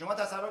time. شما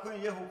تصور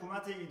کنید یه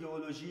حکومت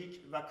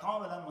ایدئولوژیک و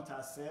کاملا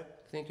متعصب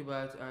Think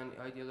about an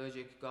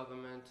ideologic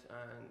government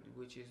and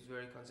which is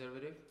very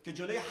conservative, که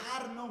جلوی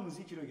هر نوع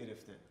موزیکی رو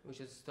گرفته. which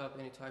has stopped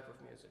any type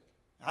of music.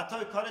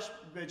 حتی کارش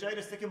به جای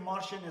رسیده که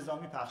مارش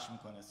نظامی پخش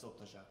میکنه صبح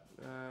تا شب.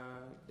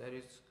 That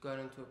it's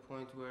gotten to a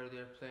point where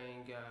they're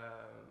playing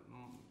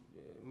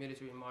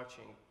military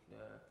marching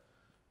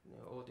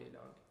all day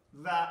long.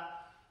 و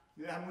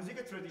موزیک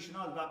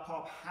ترادیشنال و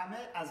پاپ همه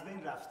از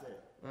بین رفته.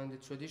 And the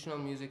traditional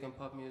music and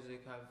pop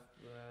music have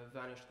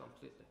vanished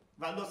completely.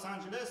 و لس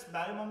آنجلس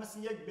برای ما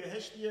مثل یک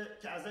بهشتیه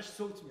که ازش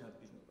صوت میاد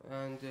بیرون.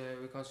 And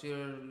we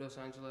consider Los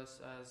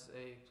Angeles as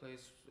a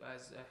place,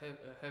 as a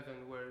heaven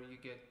where you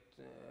get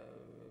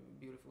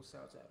beautiful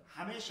sounds out of.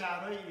 همه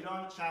شهرهای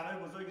ایران،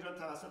 شهرهای بزرگ ایران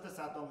توسط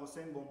صدام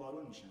حسین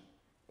بمبارون میشن.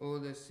 All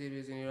the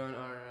cities in Iran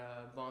are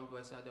bombed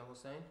by Saddam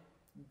Hussein.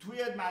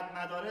 توی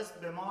مدارس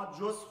به ما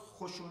جز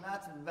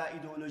خشونت و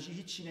ایدئولوژی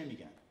هیچی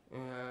نمیگن.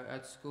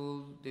 At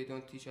school they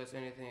don't teach us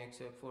anything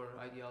except for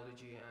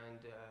ideology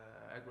and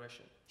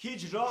aggression.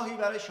 هیچ راهی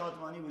برای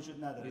شادمانی وجود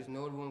There نداره. is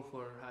no room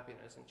for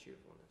happiness and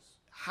cheerfulness.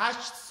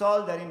 8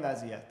 سال در این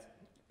وضعیت.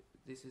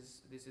 This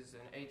is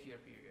an 8-year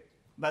period.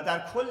 و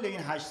در کل این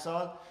 8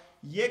 سال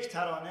یک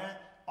ترانه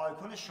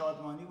آیکون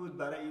شادمانی بود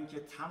برای اینکه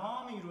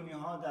تمام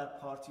ایرانی‌ها در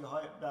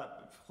پارتی‌های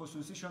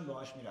خصوصیشون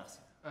باهاش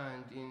می‌رقصیدن.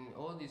 And in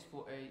all these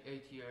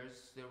 8 years,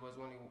 there was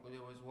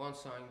one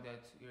song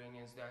that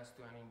Iranians danced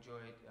to and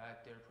enjoyed at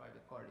their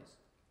private parties.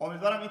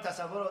 امیدوارم این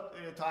تصور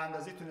رو تا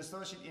اندازه‌ای تونسته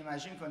باشید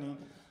ایمیجین کنین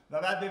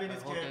و بعد I ببینید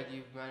hope که that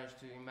you've managed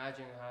to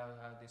imagine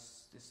how this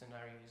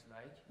scenario is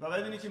like. و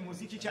ببینید که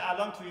موزیکی که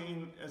الان توی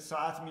این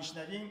ساعت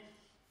میشنویم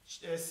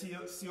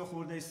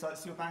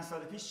 35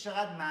 سال پیش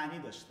چقدر معنی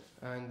داشته.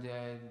 And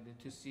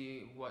to see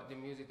what the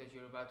music that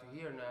you're about to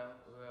hear now,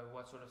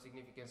 what sort of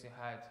significance it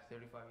had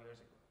 35 years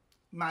ago.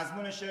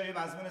 مضمون شعری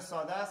مضمون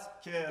ساده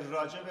است که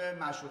راجع به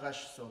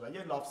معشوقش صحبت،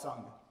 یه لاف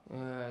سانگ.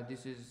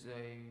 This is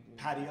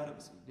پریا رو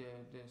بزن.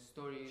 the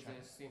story is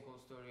a simple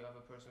story of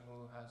a person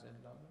who has a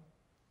lover.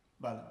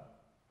 بله.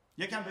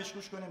 یکم بهش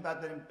گوش کنیم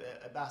بعد بریم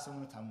بحثمون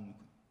رو تموم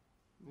می‌کنیم.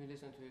 We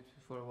listen to it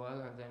for a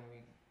while and then we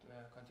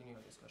continue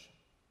our discussion.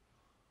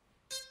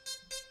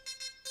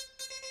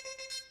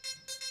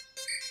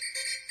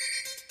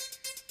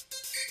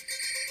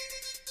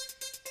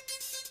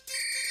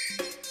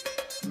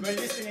 We're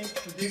listening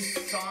to this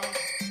song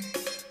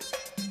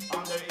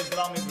under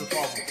Islamic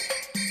Republic.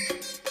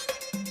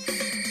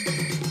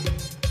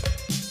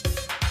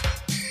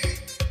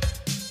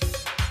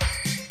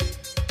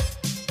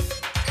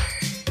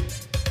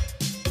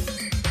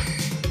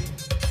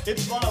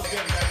 It's one of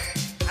them that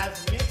has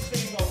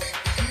mixing of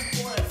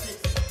 2, 4 and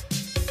 6.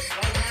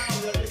 Right now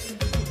we are listening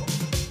to 2,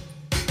 4.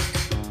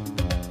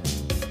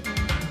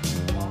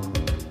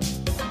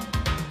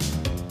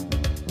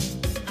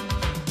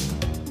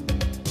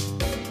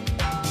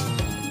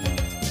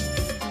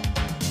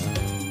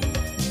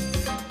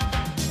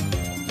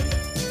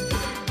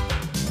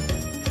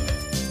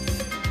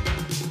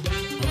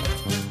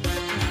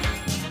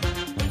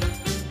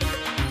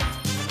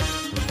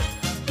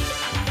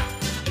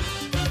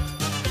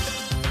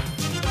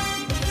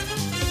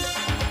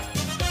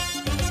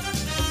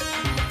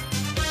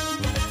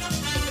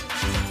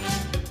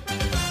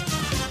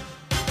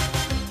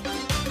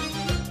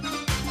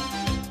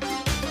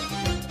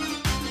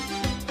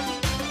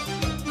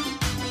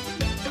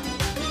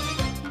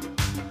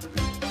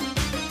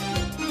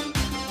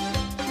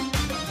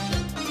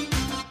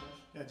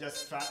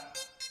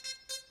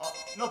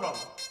 No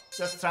problem.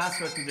 Just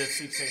transfer to the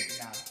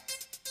 6/8 now.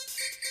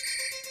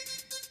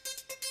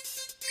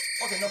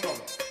 Okay, no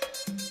problem.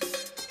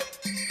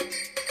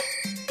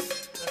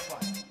 That's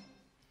fine.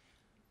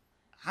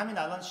 همین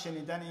الان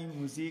شنیدن این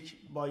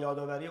موزیک با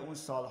یادآوری اون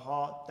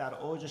سالها در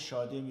اوج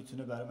شادی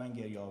میتونه برای من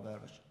گریه‌آور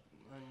باشه.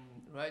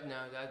 And right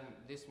now,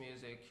 this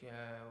music,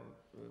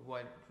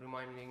 while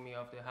reminding me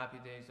of the happy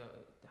days,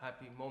 the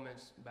happy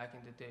moments back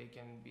in the day,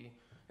 can be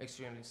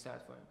extremely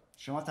sad for him.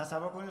 شما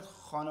تصور کنید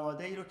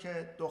خانواده‌ای رو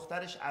که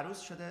دخترش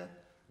عروس شده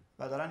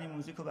و دارن این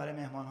موزیک رو برای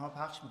مهمان‌ها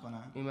پخش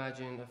میکنن.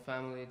 Imagine a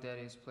family that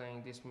is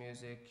playing this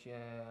music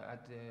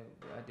at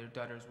their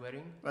daughter's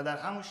wedding. و در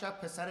همون شب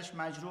پسرش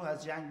مجروح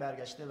از جنگ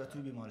برگشته و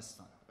توی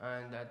بیمارستان.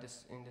 And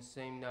in the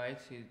same night,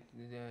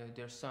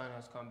 their son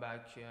has come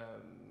back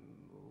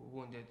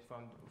wounded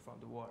from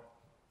the war.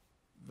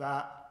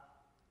 و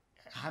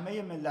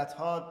همه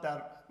ملت‌ها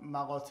در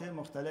مقاطع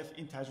مختلف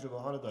این تجربه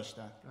ها رو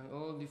داشتن. And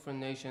all different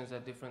nations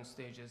at different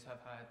stages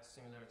have had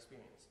similar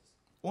experiences.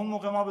 اون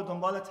موقع ما به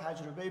دنبال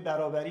تجربه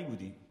برابری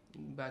بودیم.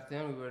 Back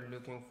then we were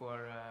looking for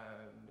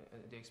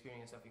the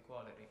experience of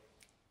equality.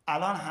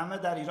 الان همه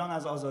در ایران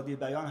از آزادی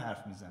بیان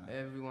حرف میزنن.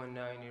 Everyone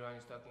now in Iran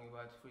is talking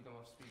about freedom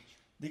of speech.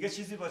 دیگه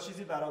چیزی با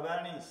چیزی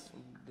برابر نیست.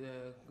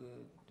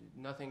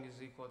 Nothing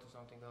is equal to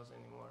something else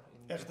anymore.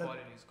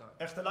 Equality is gone.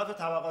 اختلاف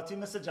طبقاتی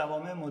مثل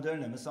جوامع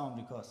مدرنه، مثل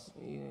آمریکاست.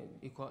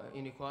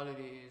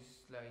 Inequality is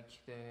like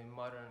the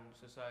modern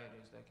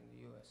societies like in the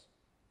US.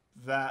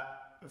 و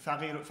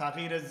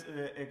فقیر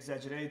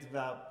exaggerate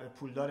و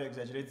پولدار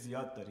exaggerate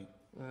زیاد داریم.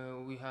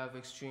 We have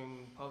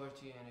extreme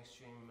poverty and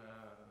extreme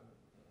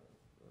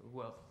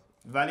wealth.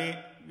 ولی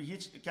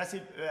هیچ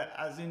کسی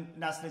از این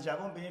نسل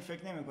جوان به این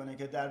فکر نمیکنه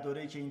که در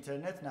دوره‌ای که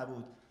اینترنت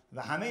نبود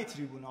و همه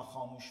تریبونا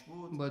خاموش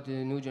بود. But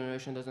the new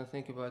generation doesn't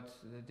think about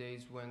the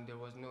days when there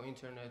was no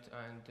internet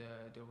and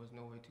there was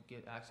no way to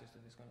get access to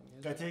this kind of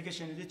music. قطعه‌ای که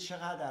شنیدید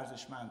چقدر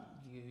ارزشمند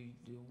بود.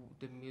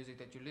 The music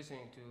that you're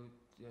listening to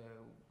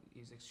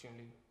is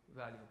extremely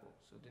valuable.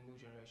 So the new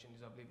generation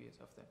is oblivious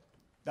of that.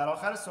 در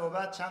آخر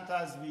صحبت چند تا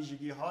از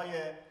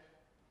ویژگی‌های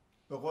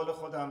به قول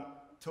خودم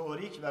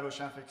تئوریک و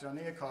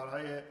روشنفکرانه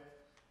کارهای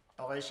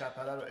آقای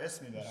شبپره رو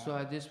اسم میبرم.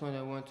 So at this point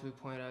I want to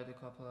point out a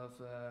couple of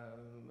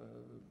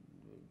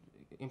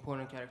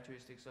important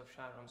characteristics of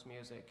Shahram's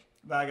music.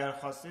 و اگر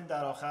خواستید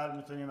در آخر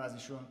میتونیم از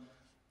ایشون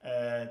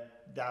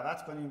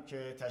دعوت کنیم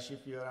که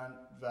تشریف بیارن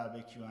و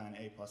به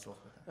Q&A پاسخ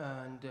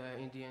بدن. And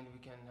in the end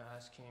we can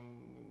ask him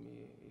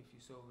if you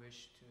so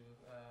wish to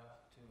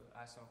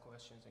ask some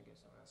questions and get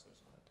some answers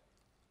on it.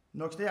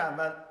 نکته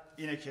اول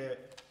اینه که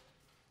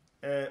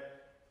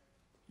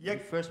The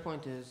first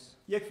point is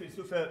یک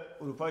فیلسوف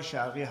اروپای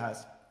شرقی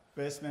هست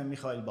به اسم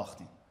میخائیل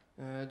باختین.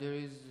 there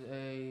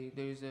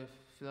is a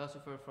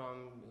philosopher from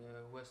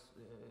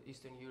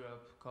Eastern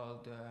Europe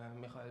called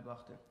Mikhail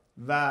Bakhtin.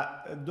 و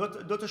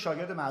دو تا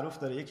شاگرد معروف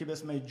داره، یکی به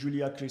اسم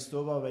جولیا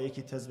کریستووا و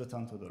یکی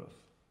تزبتان تودوروف.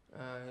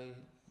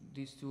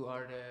 These two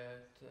are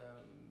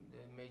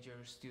the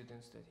major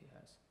students that he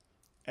has.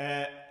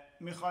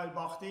 میخائیل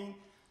باختین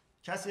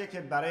کسیه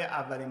که برای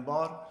اولین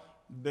بار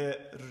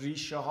به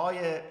ریشه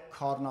های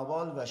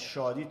کارناوال و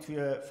شادی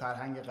توی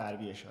فرهنگ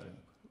غربی اشاره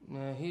میکنه.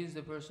 He is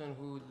the person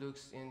who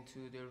looks into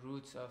the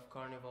roots of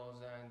carnivals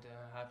and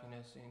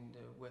happiness in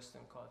the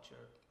Western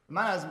culture.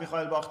 من از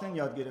میخائیل باختین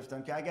یاد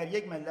گرفتم که اگر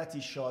یک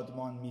ملتی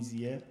شادمان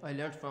میزیه I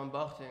learned from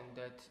Bakhtin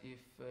that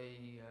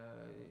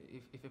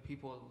if a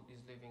people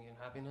is living in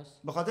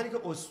happiness, به خاطر که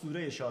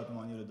اسطوره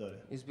شادمانی رو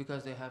داره. is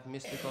because they have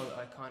mystical,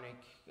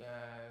 iconic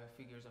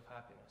figures of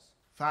happiness.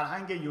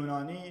 فرهنگ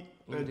یونانی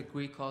In the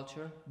Greek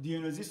culture,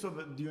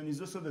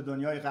 دیونیزوس رو به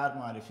دنیای غرب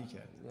معرفی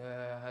کرد.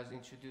 has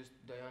introduced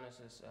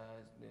Dionysus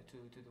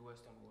to the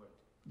Western world.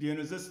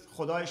 دیونیزوس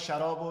خدای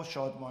شراب و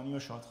شادمانی و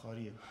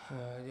شادخواریه.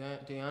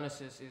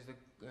 Dionysus is the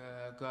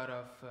god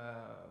of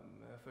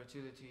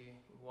fertility,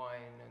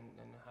 wine,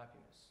 and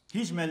happiness.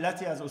 هیچ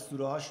ملتی از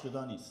اسطوره‌هاش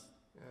جدا نیست.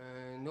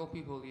 No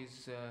people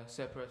is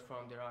separate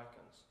from their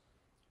icons.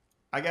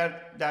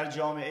 اگر در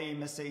جامعه‌ای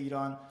مثل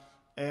ایران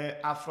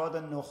افراد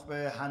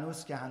نخبه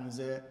هنوز که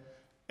هنوزه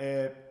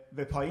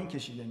به پایین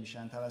کشیده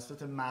میشن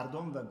توسط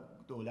مردم و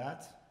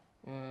دولت،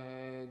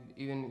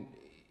 Even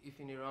if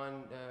in Iran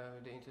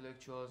the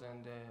intellectuals and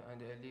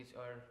the elites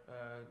are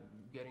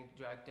getting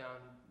dragged down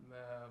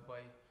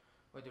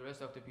by the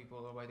rest of the people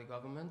or by the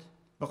government.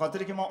 به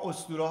خاطر که ما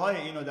اسطوره‌های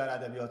اینو در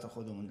ادبیات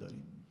خودمون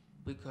داریم.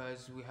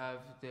 Because we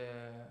have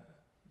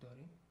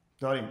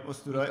داریم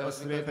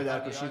اسطوره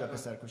پدرکشی و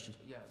پسرکشی.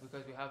 Yeah,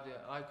 because we have the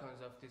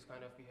icons of this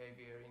kind of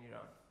behavior in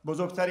Iran.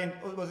 بزرگترین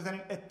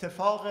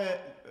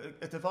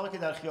اتفاقی که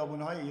در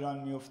خیابون‌های ایران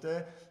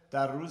میفته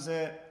در روز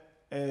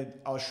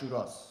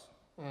عاشوراست.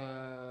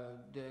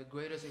 The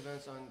greatest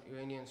events on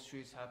Iranian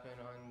streets happen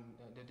on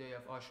the day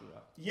of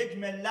Ashura. یک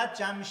ملت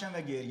جمع میشن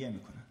و گریه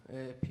میکنن.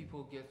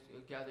 People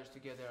gathers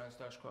together and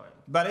starts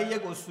crying. برای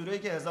یک اسطوره‌ای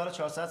که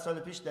 1400 سال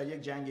پیش در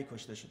یک جنگی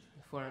کشته شده.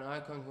 For an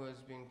icon who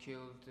has been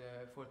killed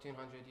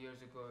 1400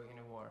 years ago in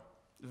a war.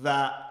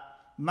 و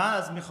من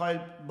از میخائیل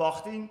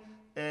باختین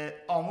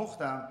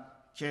آموختم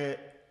که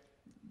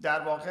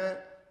در واقع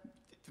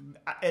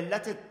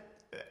علت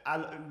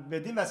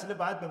بدین وسیله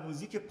باید به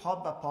موزیک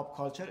پاپ و پاپ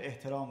کالچر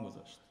احترام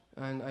گذاشت.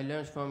 And I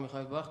learned from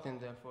Mikhail Bakhtin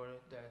therefore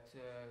that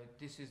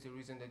this is the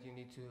reason that you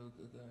need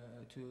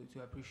to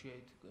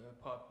appreciate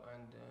pop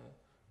and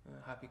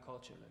happy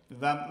culture.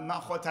 و من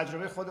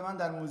تجربه خود من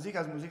در موزیک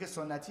از موزیک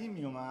سنتی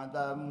می اومد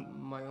و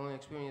my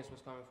own experience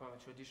was coming from a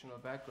traditional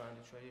background,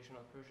 a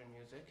traditional Persian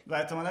music. و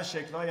احتمالاً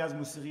شکل‌هایی از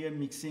موسیقی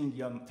میکسینگ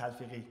یا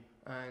تلفیقی.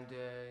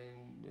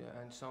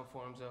 And some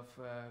forms of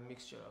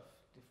mixture of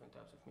different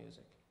types of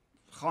music.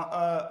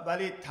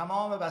 ولی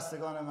تمام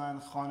بستگان من،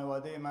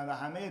 خانواده من و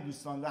همه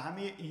دوستان و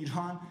همه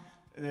ایران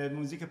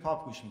موزیک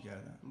پاپ گوش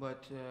می‌کردن.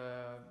 But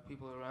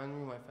people around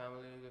me, my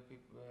family, the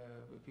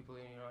people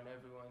in Iran,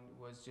 everyone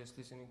was just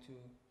listening to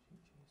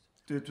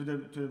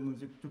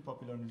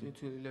popular music.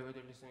 They're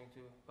listening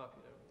to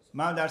popular music.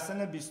 من در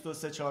سن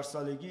 23-4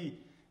 سالگی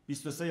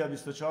 23 یا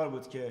 24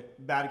 بود که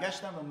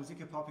برگشتم و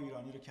موزیک پاپ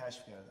ایرانی رو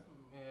کشف کردم.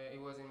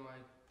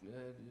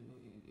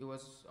 It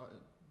was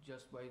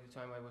just by the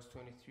time I was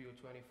 23 or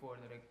 24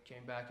 that I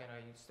came back and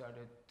I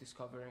started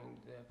discovering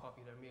the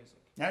popular music.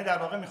 یعنی در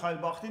واقع میخائیل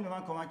باختین به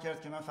من کمک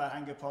کرد که من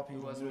فرهنگ پاپ It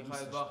ایرانی was رو Mikhail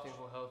دوست داشته Bakhtin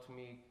who helped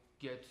me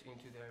get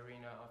into the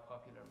arena of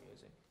popular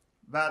music.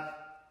 بعد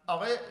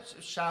آقای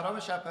شهرام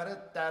شبپره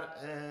در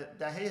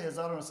دهه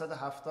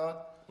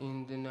 1970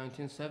 In the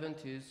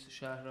 1970s,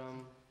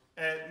 Shahram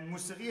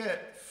موسیقی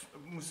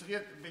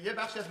یه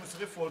بخشی از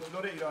موسیقی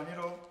فولکلور ایرانی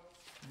رو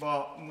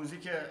با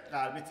موزیک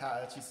غربی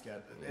چیز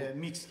کرد،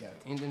 میکس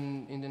کرد.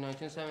 in the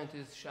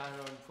 1970s,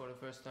 Shahram for the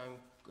first time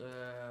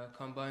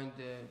combined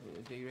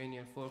the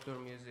Iranian folklore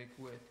music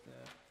with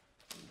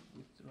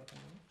rock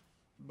and roll?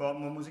 با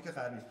موزیک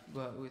غربی.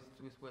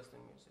 With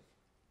Western music.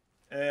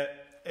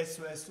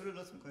 استو رو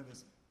لطف می‌کنید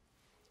بزن.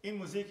 این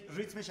موزیک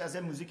ریتمش از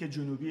موزیک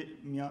جنوبی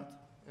میاد.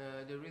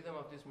 The rhythm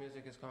of this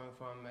music is coming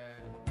from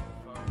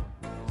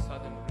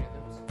southern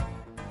rhythms.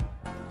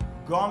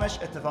 گامش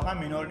اتفاقا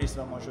مینور نیست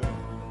و ماژور.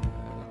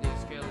 The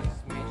scale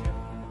is major.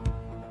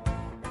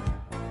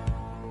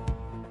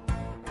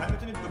 من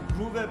میتونید به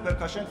گروه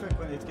پرکاشن فکر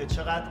کنید که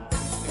چقدر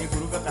این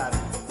گروه غربی.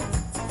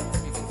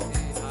 You can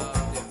see how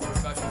the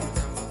percussion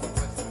resembles the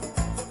Western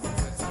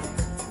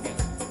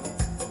feeling.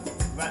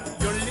 و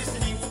you're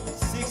listening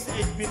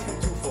 6/8 beat to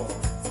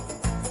 2/4.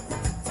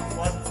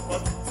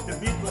 The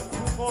beat was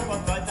 2/4, but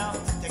right now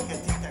it's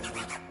tick-tack.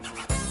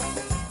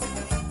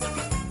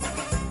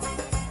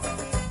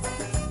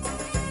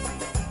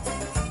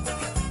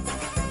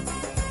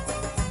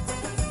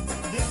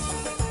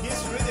 This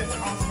rhythm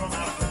comes from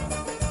Africa.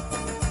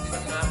 This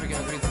is an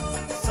African rhythm.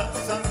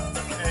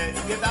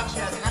 یه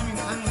بخشی از همین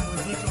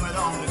موزیک اومده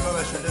آمریکا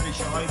و شده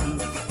ریشه های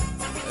بلوز.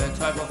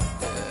 Type of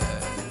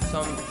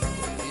some.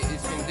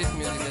 It's been this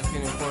music that's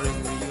been imported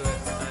in the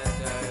U.S.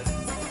 and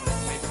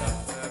makes up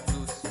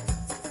blues.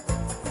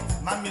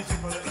 من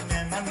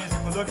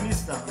موزیکولوگ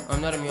نیستم.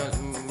 I'm not a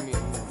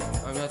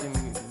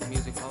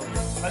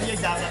musicologist. ولی یک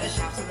دغدغه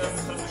شخصی دارم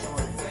می‌خوام به شما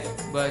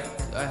بگم. But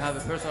I have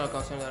a personal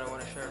concern that I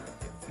want to share with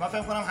you. من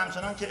فکر کنم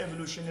همچنان که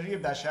اِوولوشنری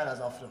بشر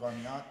از آفریقا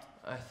میاد.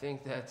 I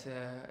think that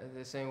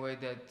the same way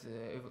that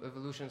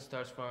evolution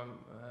starts from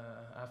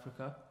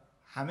Africa,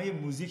 همه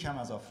موزیک هم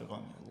از آفریقا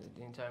میاد.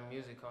 the entire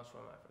music comes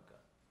from Africa.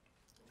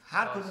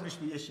 هر کدومش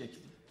به یه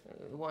شکلی.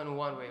 One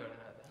way or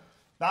another.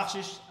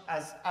 بخشش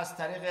از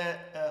طریق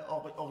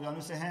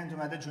اقیانوس هند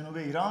اومده جنوب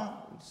ایران.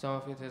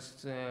 Some of it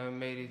has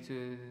made it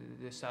to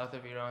the south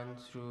of Iran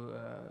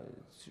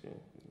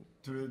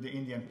through the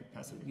Indian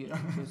Pacific.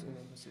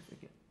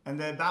 Pacific.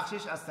 And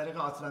بخشش از طریق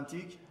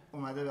آتلانتیک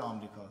اومده به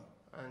آمریکا.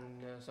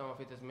 And some of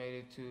it has made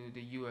it to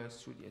the U.S.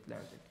 through the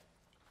Atlantic.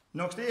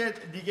 نکته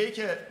دیگه‌ای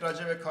که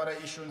راجع به کار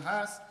ایشون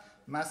هست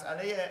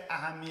مسئله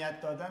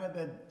اهمیت دادن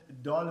به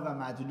دال و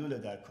مدلول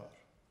در کار.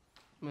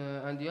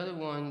 And the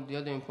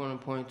other important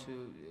point to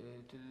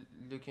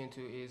look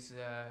into is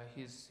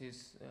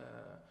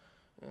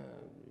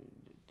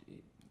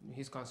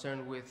his concern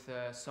with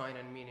sign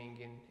and meaning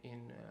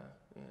in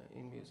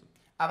music.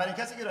 اولین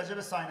کسی که راجع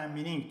به ساین اند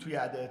مینینگ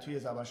توی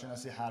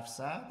زبانشناسی حرف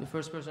زد The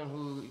first person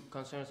who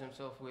concerns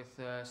himself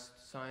with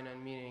sign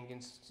and meaning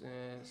in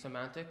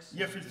semantics.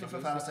 یه فیلسوف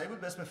فرانسوی بود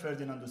به اسم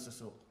فردیناند دو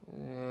سسوق.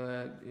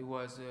 It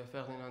was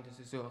Ferdinand de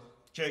Saussure.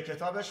 که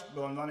کتابش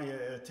به عنوان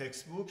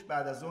تکست بوک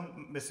بعد از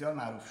اون بسیار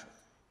معروف شد.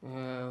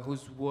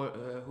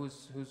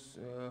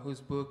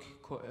 Whose book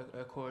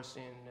course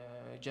in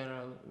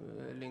general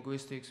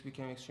linguistics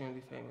became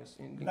extremely famous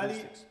in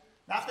linguistics.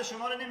 وقت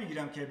شما رو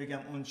نمیگیرم که بگم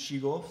اون چی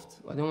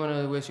گفت. I don't want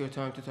to waste your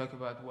time to talk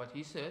about what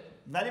he said.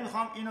 ولی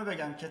میخوام اینو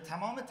بگم که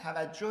تمام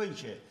توجهی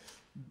که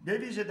به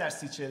ویژه در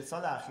 30-40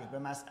 سال اخیر به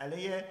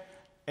مسئله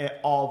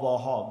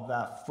آواها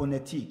و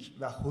فونتیک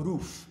و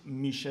حروف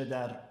میشه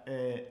در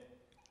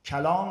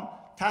کلام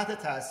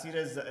تحت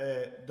تاثیر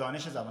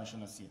دانش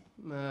زبانشناسی.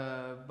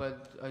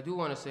 But I do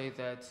want to say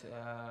that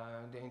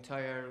the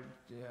entire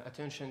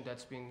attention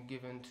that's been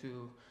given to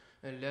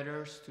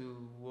letters, to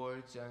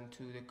words, and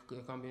to the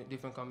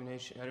different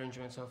combination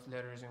arrangements of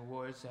letters and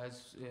words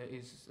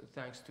is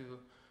thanks to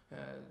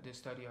the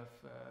study of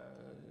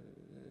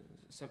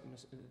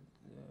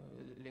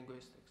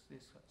linguistics,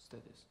 these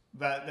studies.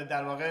 و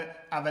در واقع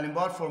اولین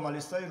بار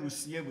فرمالیستای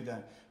روسیه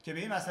بودن که به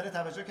این مسئله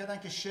توجه کردن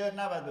که شعر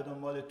نباید به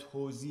دنبال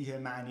توضیح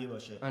معنی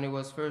باشه. And it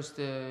was first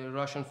the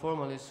Russian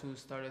formalists who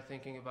started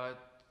thinking about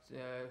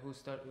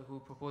who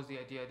proposed the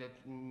idea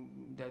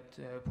that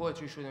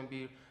poetry shouldn't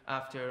be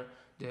after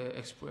the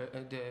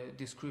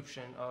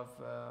description of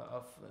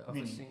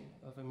a scene,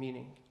 of a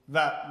meaning.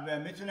 و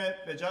میتونه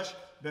به جاش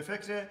به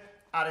فکر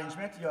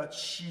arrangement یا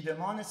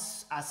چیدمان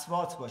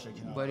اصوات باشه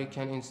کنار. But it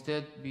can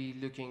instead be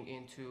looking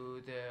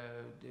into the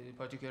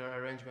particular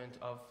arrangement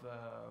of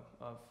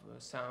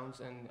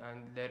sounds and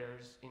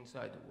letters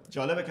inside the word.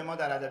 جالبه که ما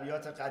در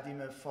ادبیات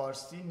قدیم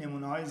فارسی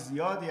نمونه‌های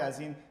زیادی از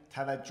این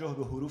توجه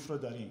به حروف رو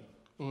داریم.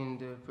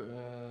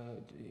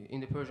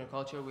 In the Persian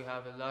culture, we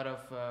have a lot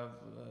of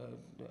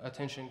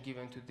attention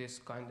given to this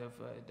kind of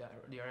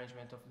the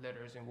arrangement of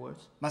letters and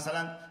words.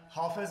 مثلا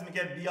حافظ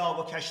میگه بیا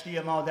و کشتی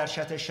ما در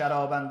شط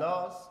شراب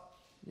انداز.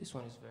 This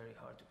one is very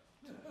hard to.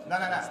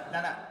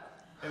 نه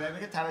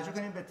میگه توجه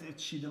کنید به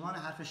چیدمان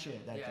حرف ش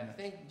در Yeah, I کنار.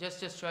 think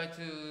just try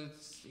to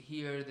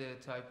hear the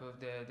type of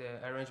the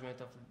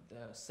arrangement of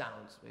the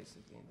sounds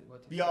basically.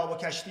 What is بیا و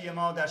کشتی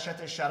ما در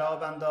شط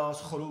شراب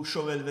انداز، خروش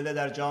و ولوله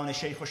در جان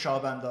شیخ و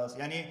شاب انداز.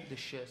 یعنی the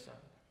sh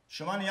sound.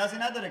 شما نیازی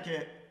نداره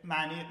که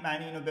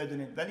معنی اینو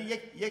بدونید، ولی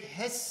یک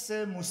حس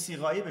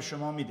موسیقایی به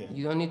شما میده.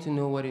 You don't need to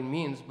know what it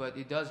means, but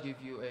it does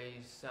give you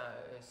a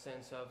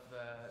sense of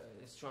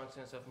a strong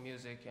sense of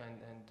music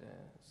and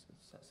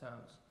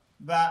sounds.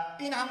 و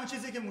این همون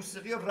چیزی که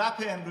موسیقی و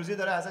رپ امروزی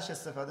داره ازش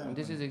استفاده And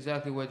this میکنه. is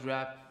exactly what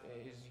rap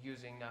is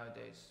using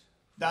nowadays.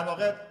 در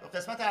واقع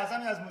قسمت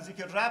اعظمی از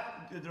موزیک رپ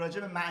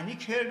راجع به معنی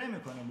کر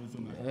نمیکنه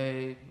لزوما.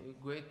 A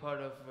great part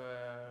of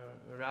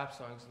rap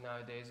songs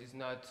nowadays is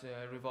not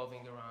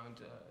revolving around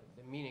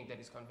the meaning that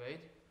is conveyed.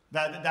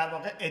 و در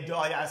واقع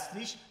ادعای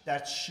اصلیش در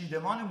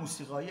چیدمان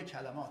موسیقایی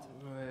کلمات.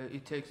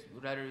 It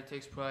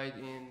takes pride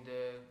in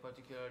the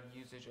particular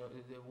usage of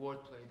the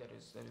wordplay that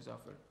is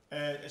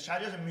offered.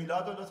 شهریار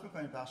میلاد رو لطف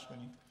میکنید پخش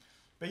کنید.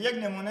 به یک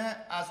نمونه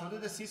از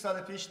حدود 30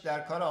 سال پیش در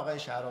کار آقای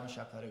شهرام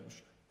شب‌پره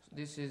گوش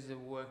کنید. This is the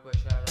work by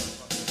Shahram.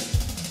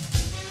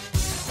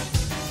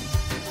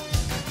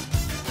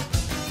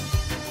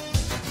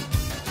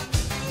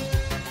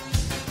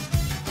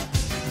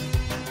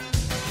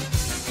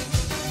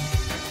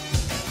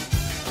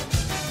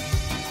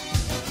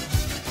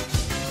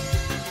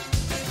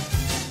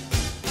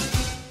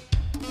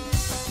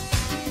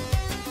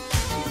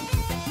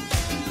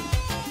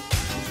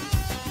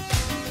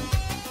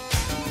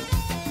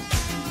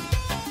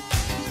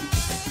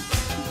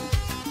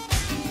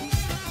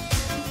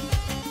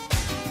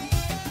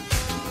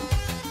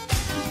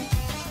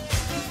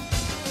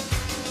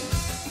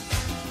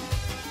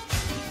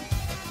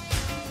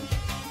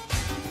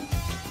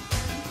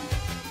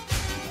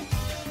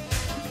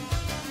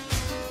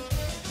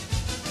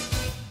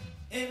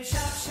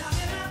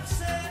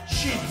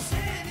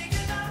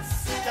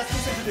 Just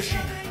listen to the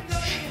sheet.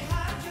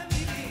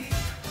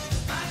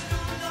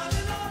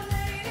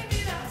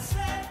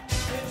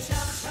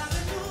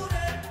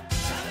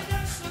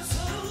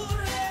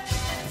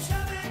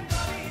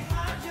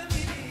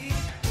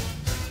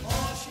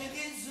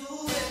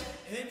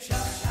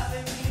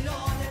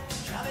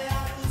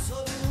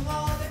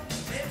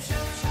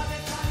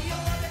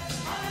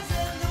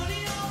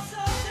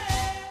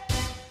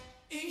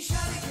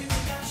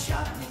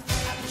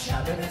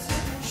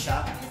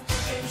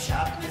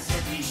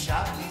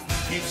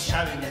 یک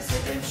شبی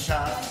مثل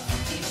امشب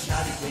این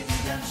شبی که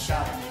دیدم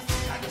شب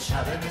اگه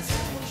شب مثل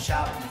اون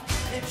شب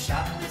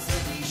امشب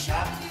مثل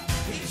دیشب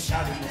یک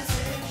شبی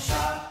مثل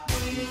امشب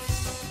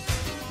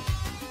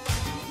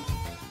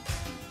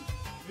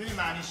ببین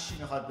معنیش چی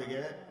میخواد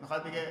بگه؟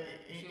 میخواد بگه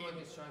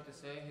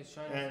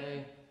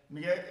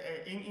میگه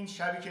این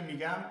شبی که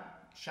میگم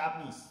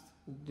شب نیست.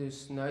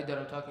 This night that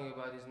I'm talking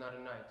about is not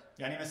a night.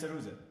 یعنی مثل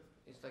روزه.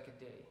 It's like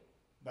a day.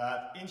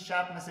 بعد این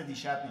شب مثل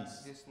دیشب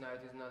نیست. This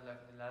night is not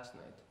like the last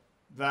night.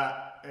 و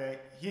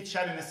هیچ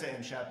شبی مثل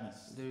امشب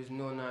نیست. There is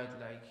no night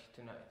like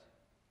tonight.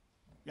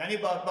 یعنی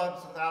با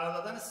قرار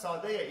دادن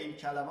ساده این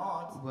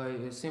کلمات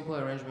By a simple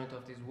arrangement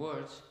of these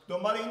words,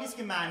 دنبال این نیست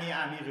که معنی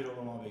عمیقی رو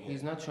به ما بگه.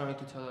 he's not trying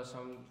to tell us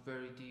some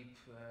very deep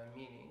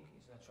meaning.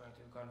 He's not trying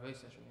to convey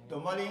such meaning.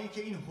 دنبال این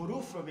که این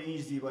حروف رو به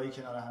این زیبایی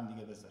کنار هم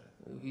دیگه بذاره.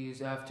 He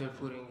is after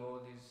putting all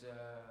these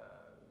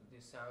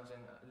sounds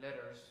and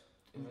letters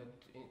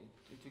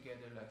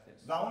together like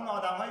this. و اون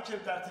آدم‌هایی که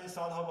در طی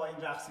سال‌ها با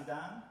این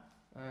رقصیدن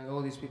And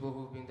all these people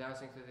who've been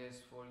dancing to this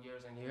for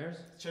years and years,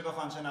 چه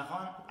بخوان چه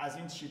نخوان از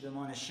این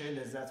چیدمان ش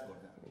لذت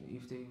بردن.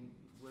 if they,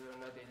 whether or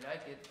not they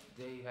like it,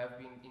 they have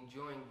been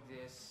enjoying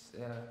this.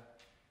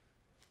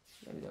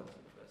 Maybe that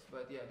wasn't the best,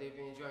 but yeah, they've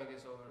been enjoying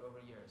this over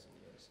years and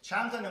years.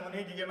 چند تا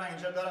نمونه دیگه من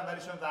اینجا دارم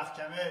ولی چون وقت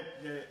کمه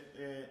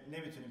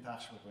نمیتونیم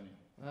پخش بکنیم.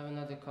 I have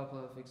another couple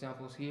of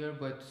examples here,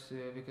 but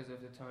because of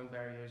the time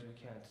barriers, we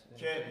can't.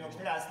 که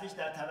نکته اصلیش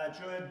در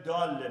توجه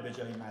دال به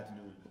جای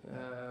مدلول.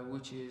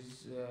 Which is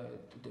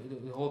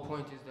the whole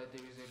point is that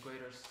there is a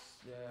greater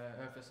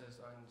emphasis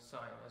on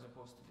sign as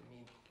opposed to the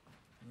meaning.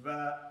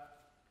 و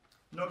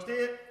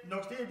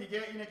نکته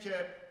دیگه اینه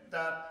که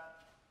در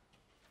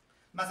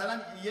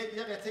مثلا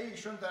یه قطعه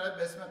ایشون داره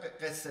به اسم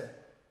قصه.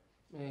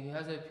 He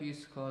has a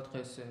piece called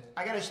قصه.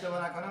 اگر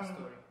اشتباه نکنم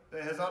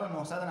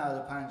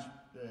 1995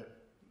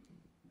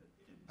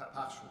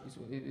 پخش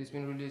شد. It's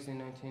been released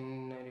in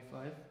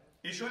 1995.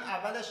 ایشون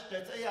اولش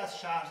قطعه از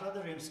شهرزاد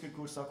ریمسکی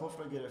کورساکوف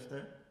رو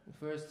گرفته.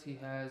 First he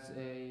has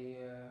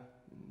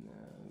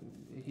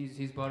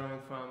he's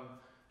borrowing from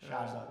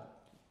شهرزاد.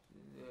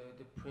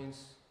 The prince.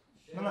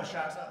 نه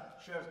شهرزاد.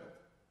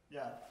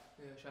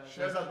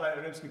 شهرزاد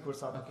برای ریمسکی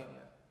کورساکوف. Okay,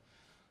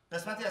 yeah.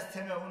 قسمتی از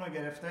تم اون رو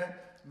گرفته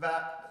و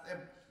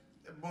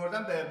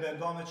بردن به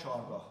گام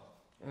چهارگاه.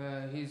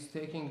 He's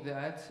taking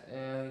that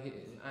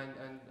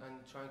and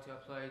trying to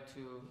apply it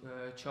to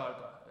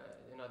charga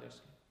in others.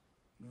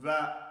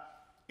 و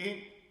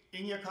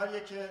این یه کاریه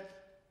که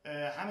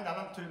همین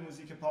الان توی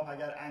موزیک پاپ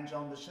اگر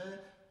انجام بشه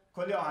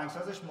کلی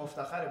آهنگسازش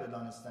مفتخره به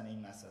دانستن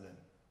این مسئله.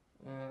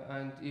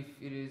 And if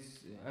it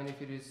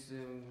is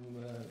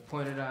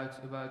pointed out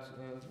about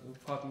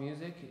pop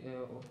music,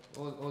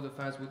 all the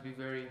fans would be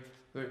very,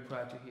 very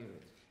proud to hear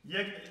it.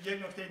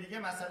 یک نکته دیگه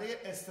مسئله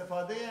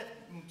استفاده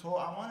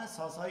توأمان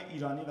سازهای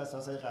ایرانی و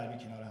سازهای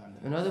غربی کنار هم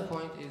داره. Another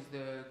point is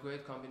the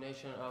great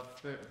combination of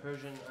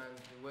Persian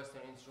and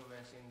Western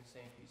instruments in the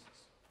same pieces.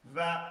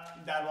 و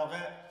در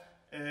واقع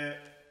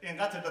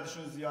اینقدر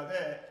تعدادشون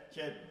زیاده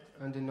که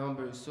And the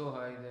number is so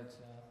high that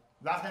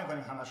وقت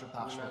نمی‌کنیم همش رو we're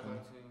پخش not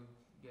بکنیم. going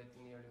to get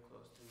nearly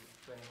close to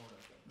playing all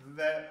of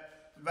them.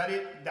 ولی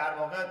در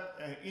واقع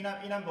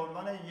اینم به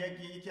عنوان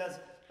یکی از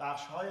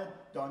بخش‌های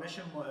دانش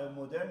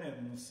مدرن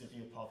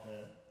موسیقی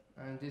پاپه.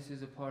 And this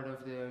is a part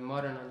of the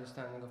modern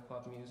understanding of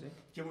pop music.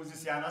 که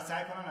موزیسین‌ها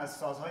سعی کنن از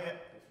سازهای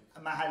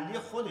محلی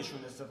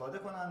خودشون استفاده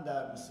کنن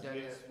در That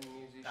موسیقی is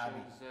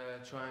musicians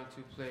trying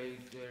to play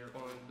their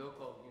own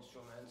local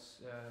instruments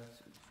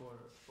for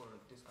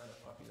this kind of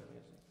popular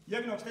music.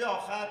 یک نکته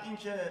آخر این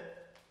که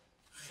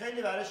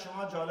خیلی برای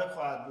شما جالب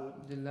خواهد بود.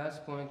 The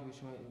last point which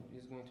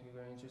is going to be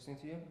very interesting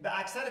to you. به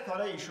اکثر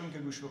کارهای ایشون که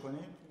گوش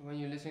بکنید When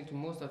you listen to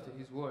most of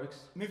his works,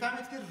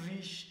 میفهمید که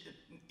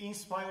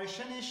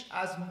اینسپایرشنش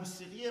از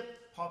موسیقی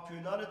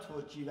پاپولار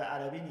ترکی و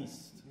عربی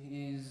نیست.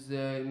 he is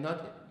not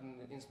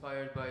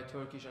inspired by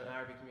Turkish and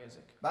Arabic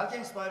music. بلکه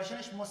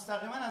اینسپایرشنش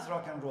مستقیما از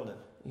راک اند روله.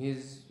 He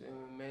is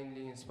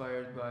mainly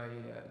inspired by,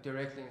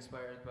 directly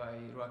inspired by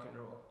rock and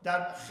roll.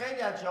 در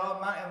خیلی از جا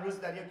من امروز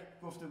در یک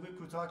گفتگوی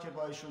کوتاه که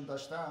با ایشون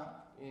داشتم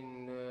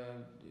In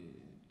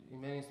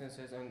many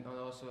instances and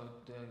also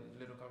the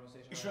little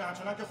conversation. ایشون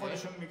همچنان که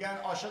خودشون میگن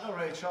عاشق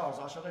ری چارلز،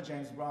 عاشق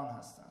جیمز براون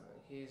هستن.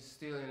 He is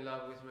still in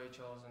love with Ray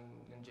Charles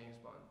and James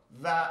Bond.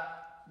 و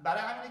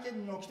برای همینه که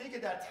نکته‌ای که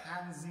در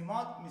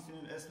تنظیمات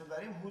میتونیم اسم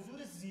ببریم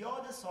حضور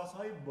زیاد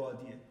سازهای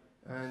بادیه.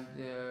 And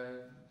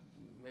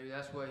maybe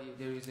that's why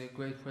there is a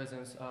great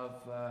presence of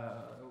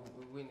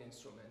wind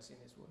instruments in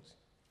his works.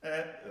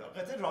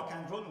 قطعه راک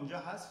اند رول اونجا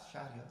هست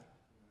شهریار؟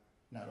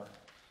 نه راک.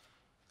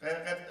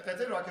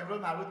 قطعه راک اند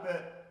رول مربوط به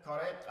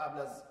کارهای قبل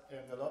از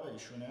انقلاب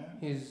ایشونه.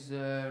 His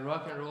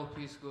rock and roll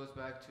piece goes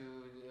back to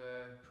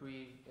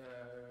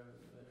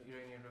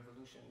pre-Iranian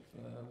Revolution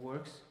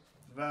works.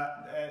 و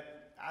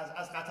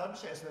از قطعات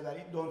میشه اسم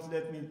ببرید Don't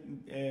Let Me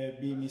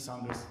Be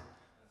Misunderstood.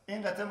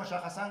 این قطعه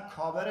مشخصا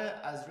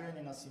کاور از روی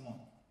نینا سیمون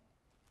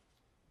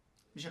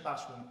میشه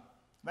پخش کنید،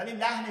 ولی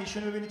لحن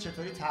ایشون ببینید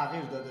چطوری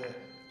تغییر داده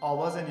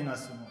آواز نینا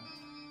سیمون.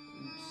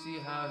 See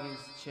how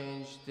he's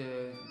changed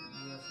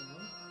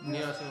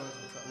Nina Simone's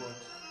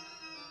works.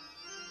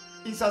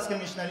 این ساز که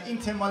میشنوید این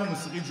تم مال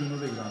موسیقی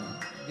جنوب ایرانه.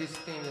 This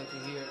thing that you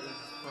hear is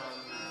from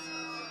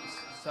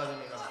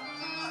southern Iran.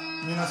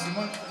 نینا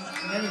سیمون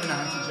نمیدونه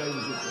همچین جایی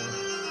وجود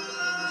داره.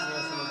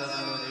 Nina Simone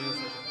doesn't know there is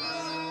such a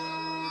place.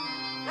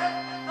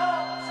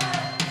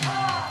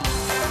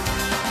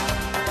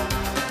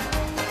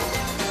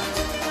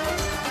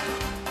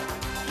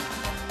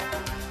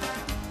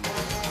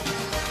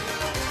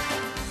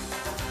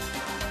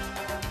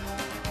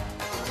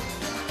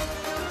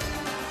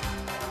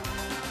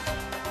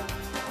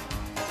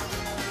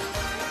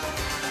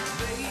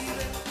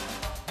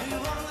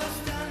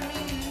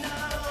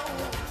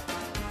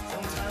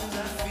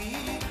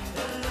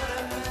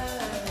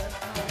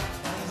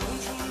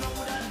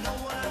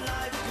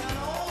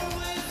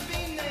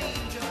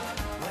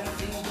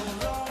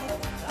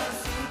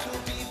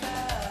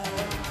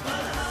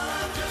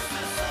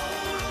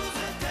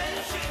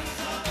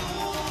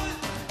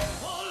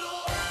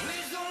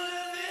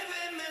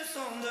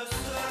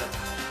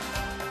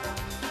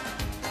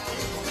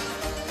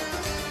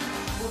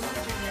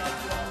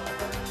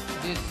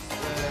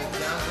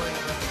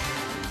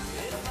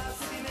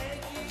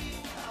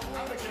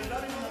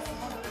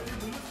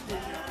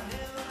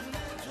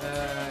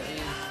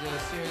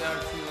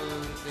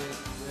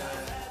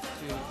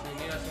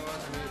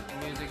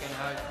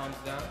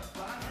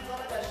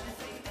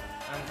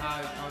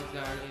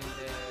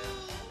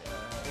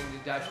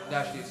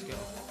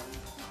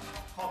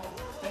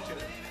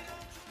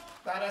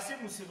 بررسی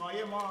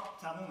موسیقایی ما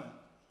تمومه.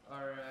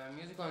 Our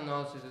musical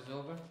analysis is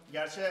over.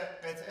 گرچه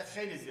قطعه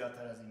خیلی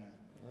زیادتر از اینه.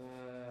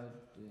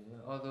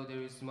 Although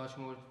there is much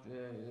more,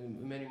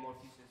 many more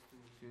pieces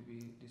to be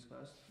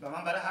discussed. و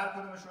من برای هر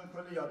کدومشون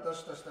کلی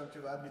یادداشت داشتم که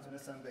بعد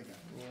میتونستم بگم.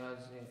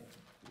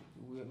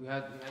 We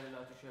had a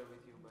lot to share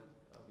with you, but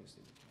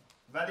obviously we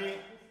can't. ولی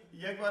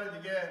یک بار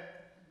دیگه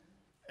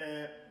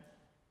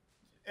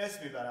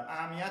اسم میبرم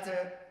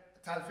اهمیت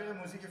تلفیق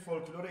موزیک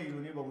فولکلور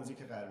ایرانی با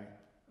موزیک غربی.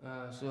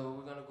 So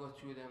we're gonna go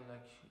through them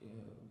like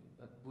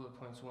bullet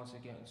points once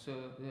again. So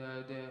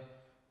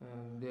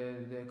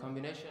the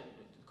combination,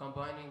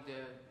 combining the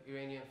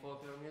Iranian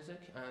folklore music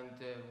and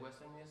the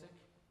Western music.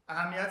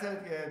 اهمیت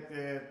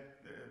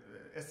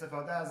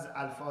استفاده از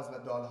الفاظ و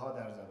دالها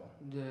در زبان.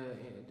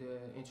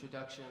 The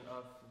introduction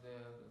of the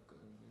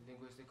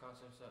linguistic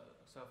concepts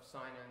of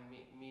sign and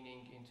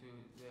meaning into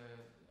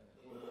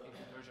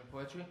Persian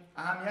poetry.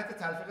 اهمیت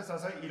تلفیق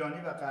سازهای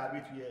ایرانی و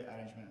غربی توی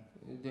ارنجمنت.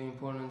 The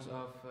importance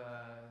of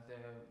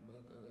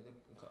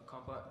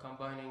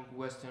combining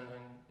Western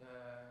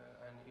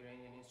and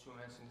Iranian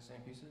instruments in the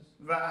same pieces.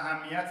 و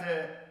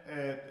اهمیت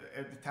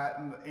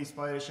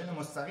اینسپایرشن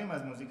مستقیم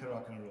از موزیک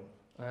راک اند رول.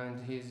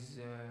 And his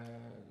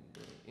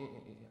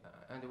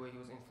and the way he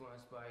was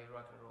influenced by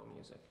rock and roll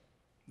music.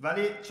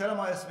 ولی چرا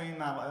ما اسم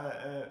این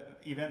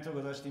ایونت رو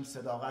گذاشتیم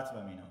صداقت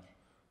و مینور؟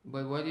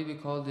 But why did we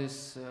call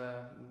this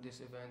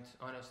event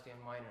Honesty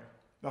and Minor?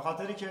 به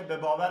خاطری که به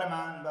باور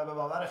من و به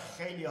باور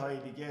خیلی های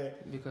دیگه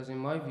Because in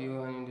my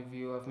view and in the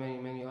view of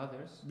many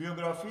others,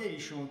 بیوگرافی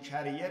ایشون،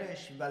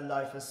 کریرش و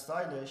لایف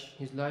استایلش،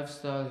 his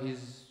lifestyle, his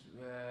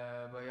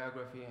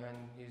biography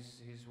and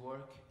his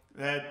work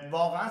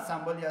واقعا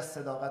سمبولی از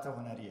صداقت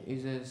هنریه.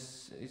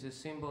 is a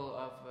symbol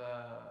of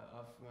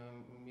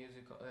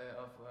musical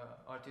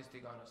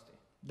artistic honesty.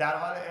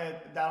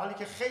 در حالی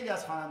که خیلی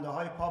از خواننده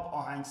های پاپ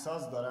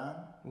آهنگساز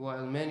دارن،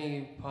 While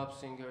many pop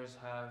singers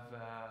have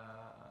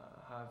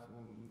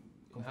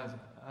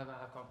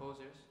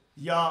composers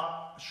یا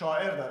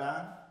شاعر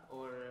دارن،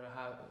 or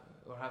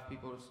have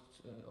people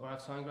or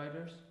have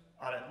songwriters.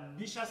 آره،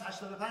 بیش از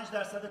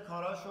 85%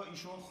 کاراشو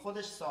ایشون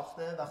خودش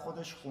ساخته و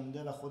خودش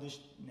خونده و خودش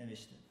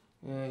نوشته.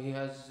 He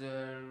has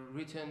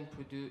written,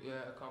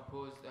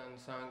 composed and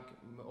sung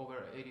over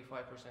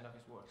 85% of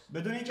his works.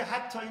 بدون اینکه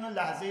حتی اینو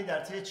لحظه‌ای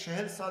در طی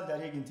 40 سال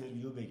در یک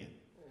اینترویو بگه.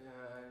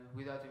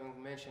 Without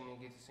even mentioning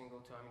it a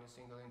single time in a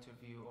single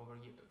interview over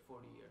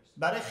 40 years.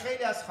 برای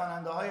خیلی از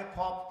خواننده‌های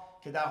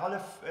پاپ که در حال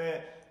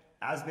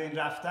از بین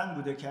رفتن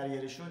بوده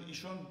کریرشون،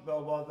 ایشون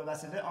با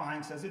وسیله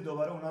آهنگسازی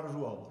دوباره اونا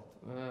رو آورد.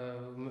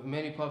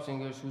 Many pop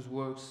singers whose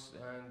works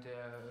and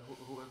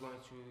who are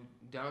going through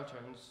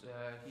downturns,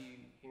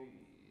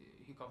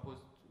 he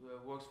composed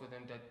works for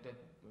them that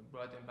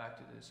brought them back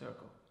to the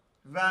circle.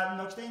 و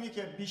نکته اینه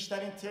که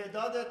بیشترین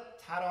تعداد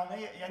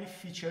ترانه، یعنی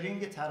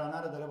فیچرینگ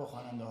ترانه رو داره با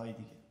خواننده‌های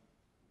دیگه.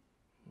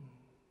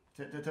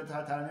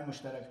 ترانه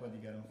مشترک با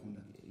دیگران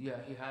خوندن. Yeah,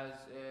 he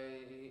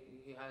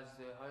has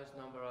the highest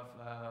number of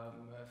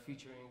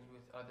featurings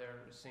with other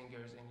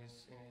singers in his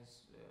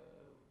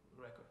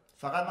record.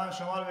 فقط من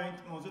شما رو به این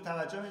موضوع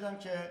توجه میدم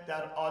که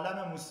در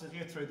عالم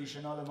موسیقی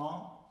ترادیشنال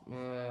ما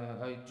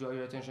I draw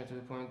your attention to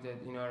the point that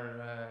in our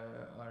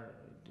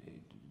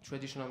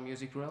traditional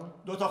music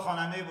realm, دو تا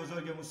خواننده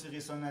بزرگ موسیقی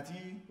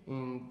سنتی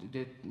in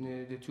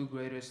the two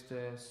greatest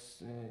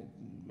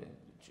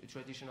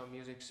traditional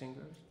music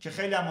singers که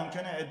خیلی هم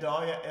ممکنه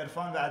ادعای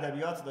عرفان و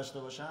ادبیات داشته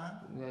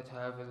باشن that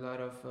have a lot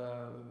of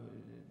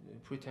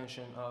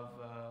pretension of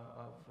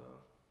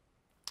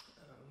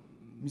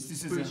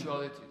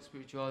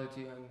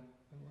spirituality and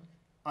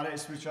آره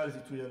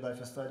spirituality توی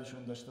لایف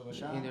استایلشون داشته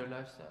باشن، in their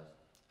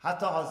lifestyles.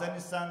 حتی حاضر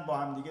نیستن با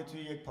هم دیگه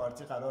توی یک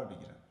پارتی قرار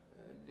بگیرن.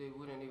 They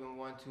wouldn't even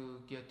want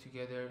to get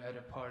together at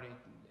a party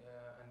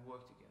and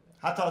work together.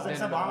 حتی حاضر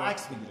نیستن با هم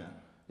عکس بگیرن.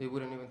 They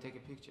wouldn't even take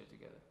a picture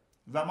together.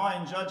 و ما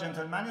اینجا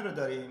جنتلمنی رو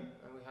داریم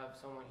And we have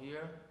someone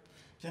here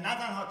که نه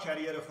تنها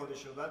کریر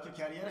خودشو بلکه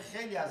کریر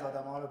خیلی از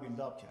آدم‌ها رو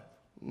بیلداپ کرد.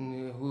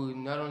 who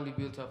not only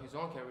built up his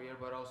own career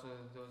but also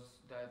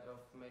that of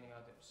many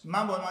others.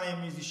 من به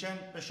عنوان میوزیشن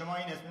به شما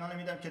این اطمینان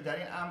میدم که در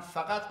این امر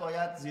فقط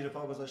باید زیر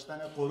پا گذاشتن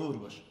غرور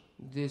باشه.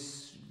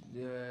 This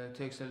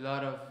takes a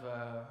lot of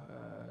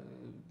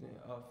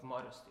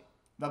modesty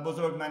و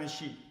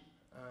بزرگمنشی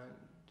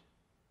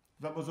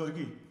و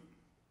بزرگی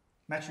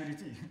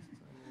مچوریتی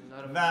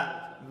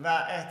و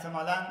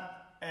احتمالاً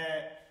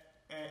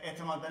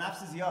اعتماد به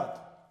نفس زیاد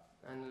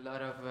and a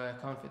lot of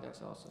confidence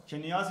also که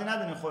نیازی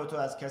نداری خودتو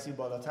از کسی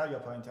بالاتر یا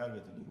پایینتر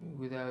بدونی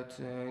without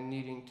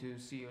needing to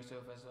see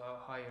yourself as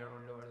higher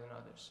or lower than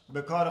others.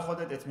 به کار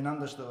خودت اطمینان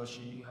داشته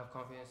باشی You have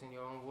confidence in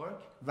your own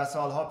work و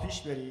سالها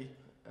پیش بری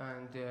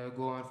and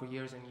go on for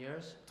years and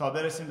years تا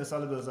برسیم به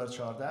سال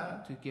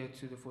 2014 to get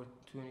to the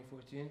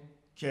 2014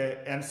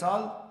 که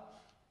امسال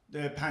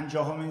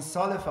 50مین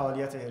سال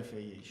فعالیت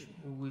حرفه‌ای ایشون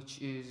which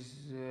is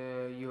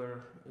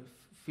your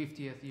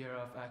 50th year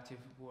of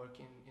active work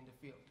in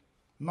the field.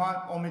 من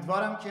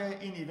امیدوارم که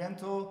این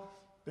ایونت رو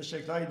به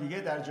شکل‌های دیگه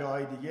در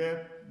جاهای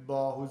دیگه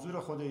با حضور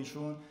خود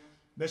ایشون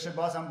بشه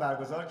باز هم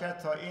برگزار کرد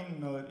تا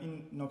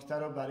این نکته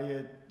رو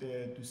برای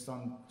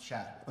دوستان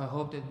شرح. I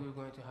hope that we're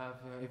going to have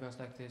events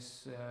like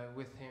this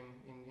with him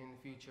in the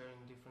future in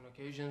different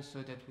occasions so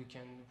that we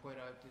can point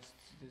out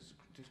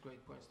these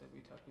great points that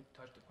we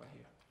touched upon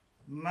here.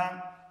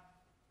 من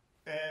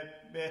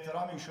به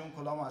احترام ایشون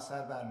کلام و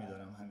اثر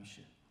برمی‌دارم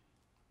همیشه.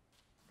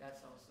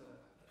 That's also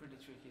pretty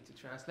tricky to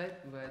translate,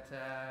 but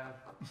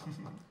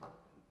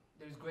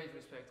there's great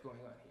respect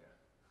going on here.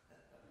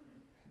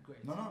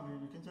 Great. No,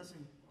 you can just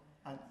sing.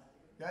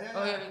 Yeah.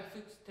 Oh yeah,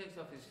 he takes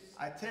off his...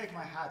 I take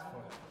my hat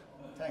for it.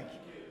 Thank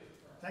you.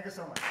 Thank you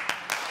so much.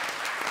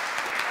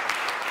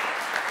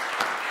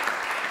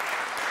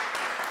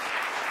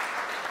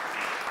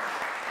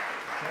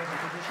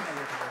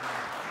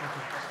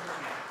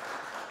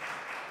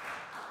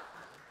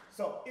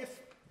 So if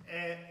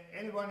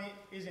anyone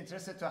is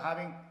interested to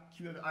having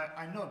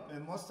I know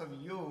most of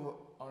you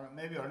or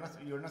maybe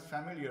you're not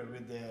familiar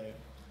with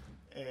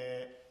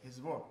his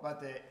work, but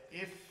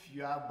if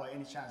you have by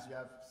any chance you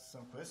have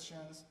some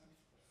questions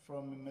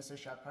from Mr.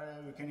 Shabpareh,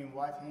 we can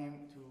invite him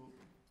to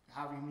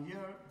have him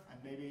here and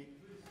maybe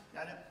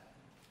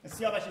And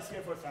Siavash is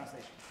here for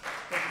translation.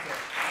 Thank you, sir.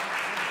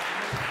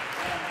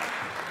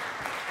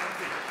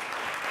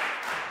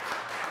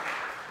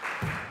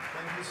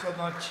 Thank you so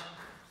much.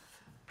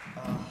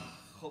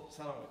 خب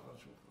سلام علیکم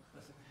شما.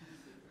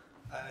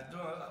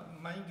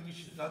 My English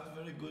is not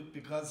very good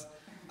because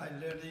I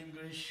learned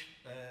English.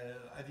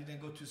 I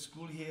didn't go to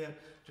school here,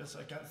 just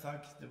I can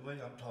talk the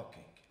way I'm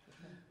talking.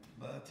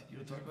 But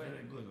you talk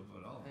very good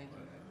overall. Thank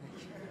you.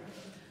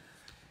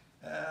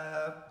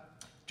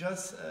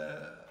 Just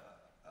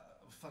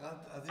فقط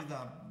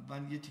عزیزم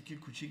من یه تیکه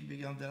کوچیک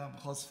بگم دارم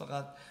خواست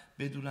فقط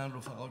بدونن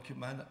رفقا که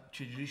من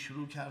چجوری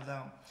شروع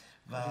کردم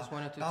و I just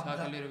wanted to talk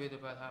a little bit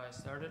about how I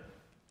started.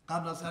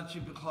 قبل از هر چی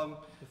بخوام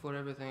Before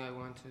everything, I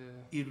want to.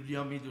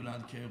 ایرانی‌ها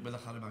میدونن که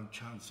بالاخره من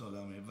چند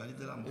سالمه ولی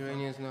دارم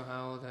Iranians know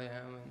how old I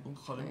am. اون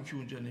خانمی که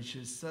اونجا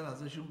نشستن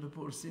ازشون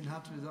بپرسین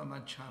حد بزن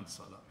من چند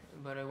سالمه.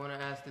 But I want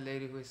to ask the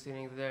lady who is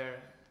sitting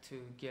there to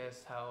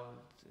guess how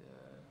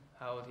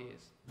old he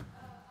is.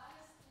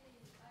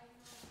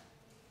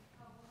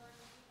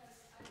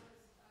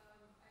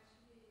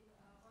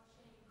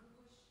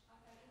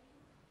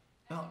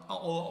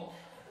 Oh.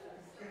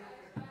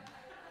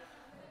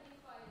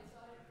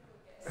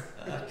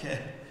 Okay.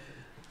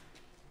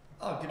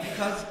 Okay,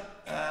 because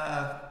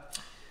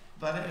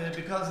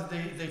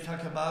they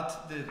talk about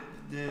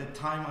the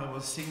time I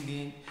was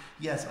singing.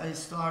 Yes, I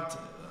start.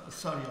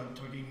 Sorry, I'm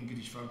talking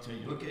English from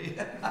you. Okay.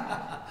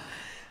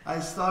 I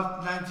start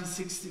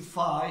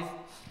 1965.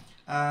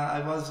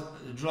 I was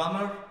a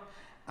drummer,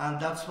 and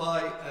that's why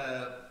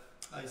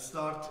I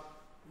start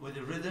with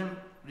the rhythm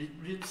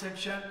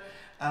section.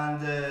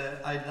 And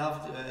I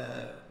loved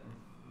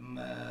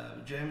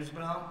James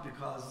Brown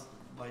because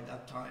by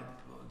that time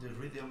the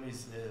rhythm is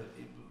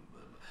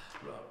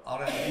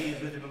R&B,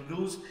 rhythm and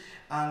blues.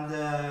 And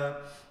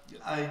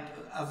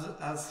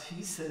as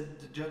he said,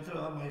 the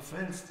gentleman, my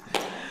friends,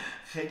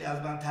 خیلی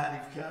از من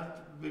تعریف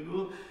کرد.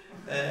 بگو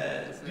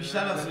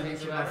بیشتر از اونی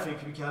که من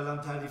فکر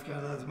میکردم تعریف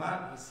کرد از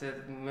من. He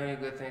said many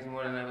good things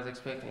more than I was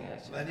expecting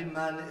actually. ولی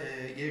من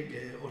یک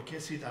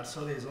ارکستری در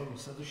سال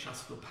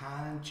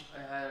 1965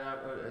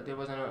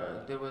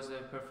 There was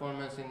a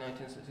performance in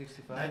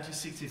 1965.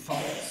 1965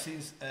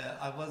 since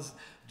I was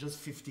just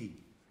 15.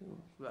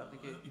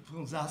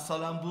 15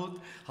 سالم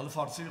بود. حالا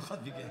فارسی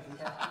میخواد بگه.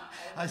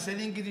 I said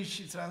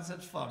English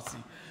translate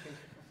فارسی.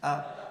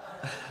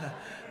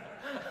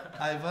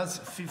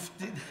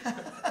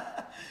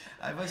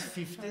 I was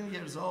 15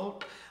 years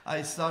old.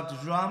 I started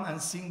drum and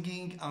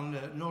singing on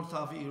the north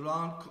of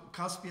Iran,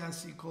 Caspian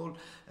Sea called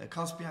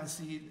Caspian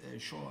Sea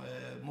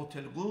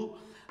Motelgu.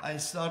 I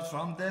started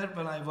from there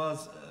when I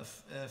was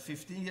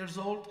 15 years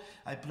old.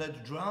 I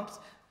played drums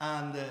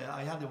and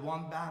I had a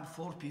one band,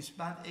 four-piece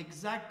band,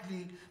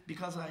 exactly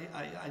because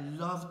I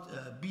loved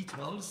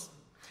Beatles.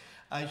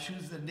 I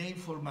chose the name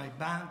for my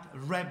band,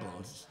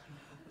 Rebels.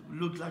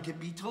 Looked like a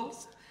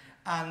Beatles.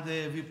 And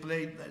we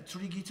played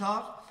three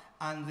guitar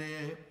and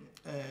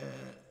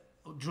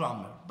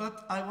drummer.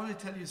 But I want to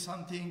tell you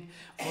something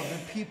for the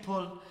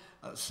people.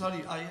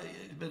 Sorry,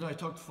 but I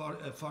talked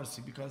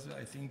Farsi because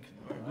I think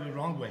we're going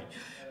wrong way.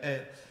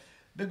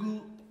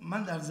 بگو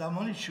من در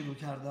زمانی شروع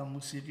کردم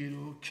موسیقی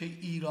رو که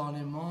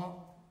ایران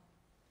ما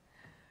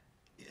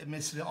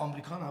مثل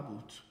آمریکا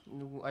نبود.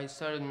 I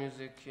started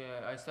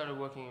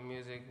working in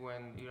music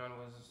when Iran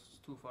was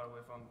too far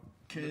away from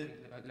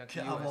like که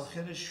the US,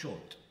 اواخرش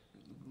شد.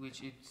 which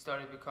it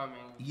started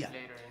becoming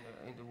later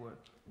in the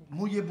world.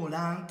 موی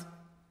بلند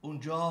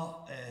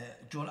اونجا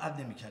جرأت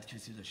نمی‌کرد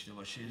کسی داشته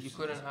باشه.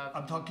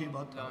 I'm talking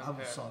about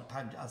سال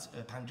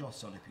 50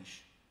 سال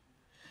پیش.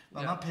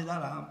 و من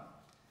پدرم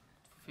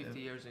 50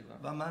 years ago.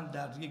 و من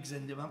در یک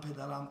زنده من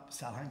پدرم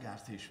سرهنگ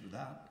ارتش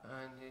بودم.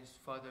 And his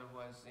father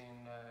was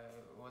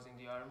in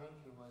the army.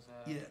 He was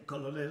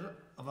colonel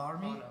of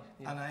army. Oh,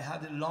 no. And I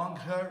had a long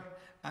hair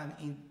and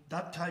in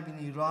that time in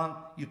Iran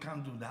you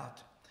can't do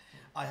that.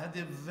 I had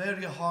a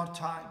very hard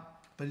time.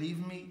 Believe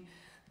me,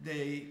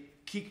 they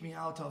kicked me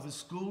out of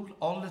school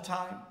all the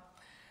time.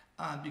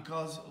 And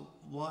because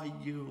why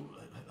you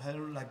hair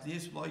like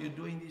this, why you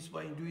doing this,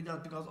 why you doing that,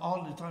 because all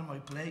the time I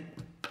play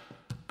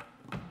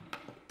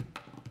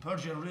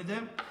Persian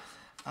rhythm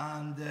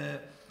and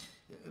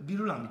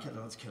بیرونم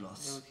میکردن از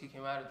کلاس. They would kick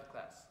him out of the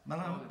class.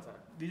 منم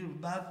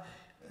بیرون بعد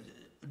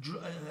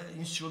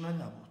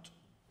اینسترومنت نبود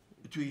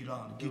تو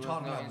ایران،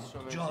 گیتار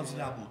نبود، جاز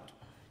نبود،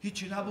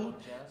 هیچی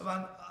نبود.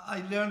 And I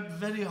learned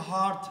very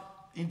hard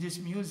in this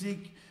music.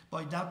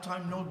 By that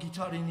time, no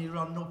guitar in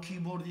Iran, no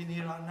keyboard in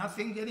Iran,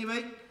 nothing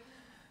anyway.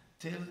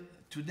 Till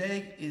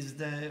today is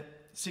the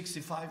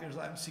 65 years,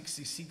 I'm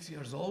 66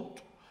 years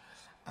old.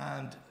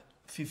 And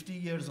 50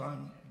 years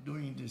I'm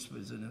doing this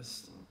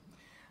business.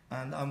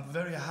 And I'm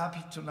very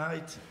happy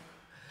tonight.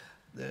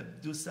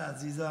 دوست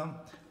عزیزم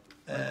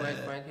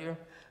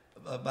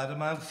برای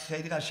من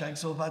خیلی قشنگ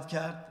صحبت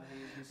کرد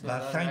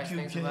و thank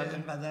you که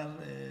اینقدر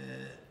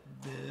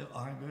به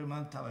آهنگای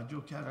من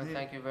توجه کرده.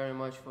 Thank you very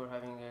much for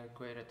having a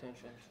great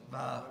attention.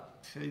 و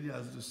خیلی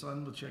از دوستان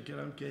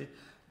متشکرم که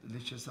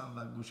نشستم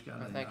و گوش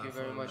کردن. Thank you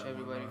very much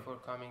everybody for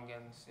coming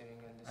and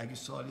sitting and listening. اگه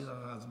سوالی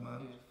دارن از من.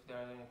 If there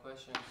are any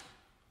questions.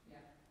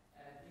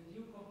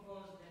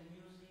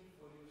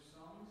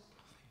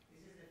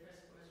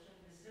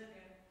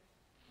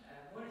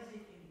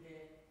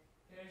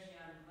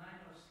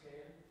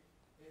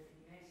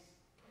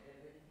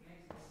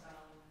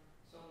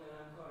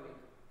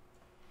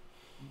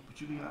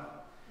 Julia.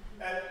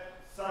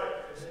 Sorry.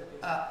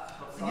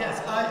 Yes,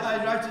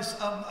 I write this.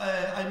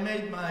 I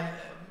made my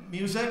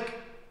music,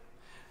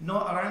 no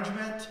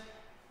arrangement.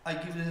 I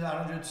give the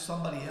arrangement to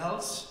somebody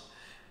else,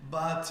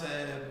 but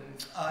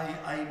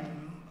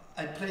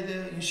I play the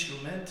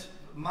instrument.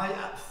 My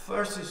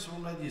first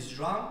instrument is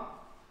drum,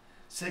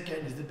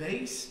 second is the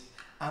bass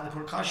and the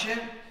percussion,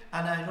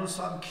 and I know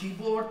some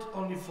keyboard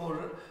only for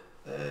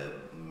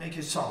make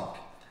a song.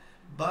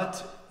 But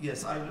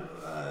yes, I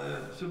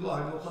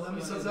خودم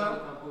میسازم.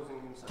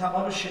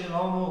 تمام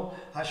شعرامو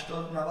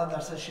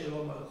 80-90%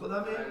 شعرام مال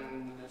خودمه.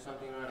 And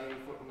something around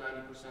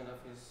 90% of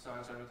his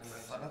songs are written by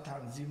himself. فقط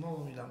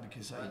تنظیمو میدم به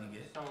کسای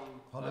دیگه. Some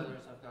حالا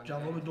others have done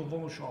جواب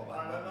دومو شما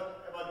بردارید.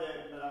 About the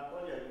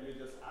melancholia you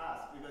just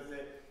asked, because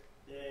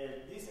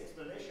this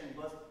explanation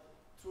was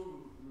through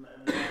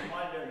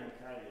my learning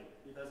career,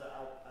 because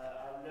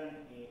I learned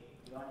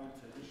Iranian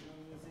traditional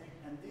music,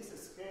 and this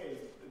scale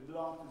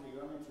belongs to the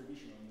Iranian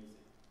traditional music,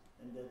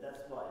 and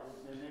that's why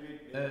maybe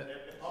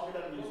a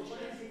popular musician.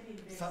 What is it in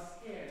the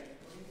scale?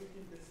 What is it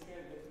in the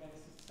scale that makes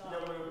it sound?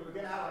 We're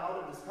going to have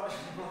another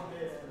discussion about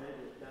this,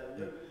 maybe,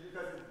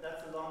 because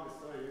that's a long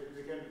story.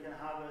 We can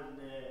have a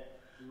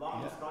long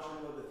discussion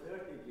about the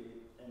third degree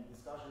and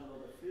discussion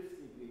about the fifth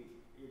degree.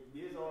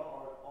 These are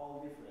all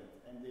different,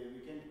 and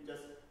we can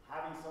just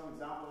having some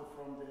example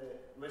from the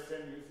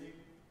Western music,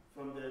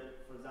 from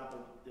for example,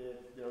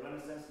 the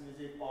Renaissance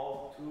music all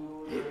to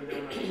the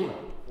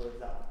for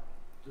example.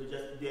 To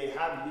just they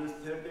have used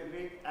third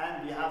degree, and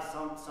we have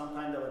some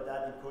kind of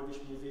that in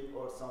Kurdish music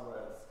or somewhere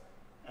else.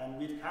 And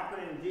with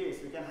comparing this,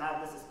 we can have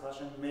this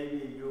discussion. Maybe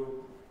you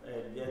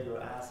get your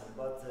answer,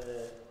 but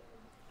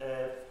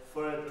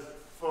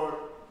for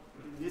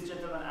these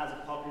gentlemen as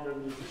popular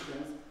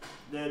musicians,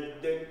 they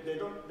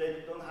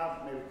don't have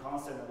maybe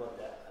concept about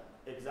that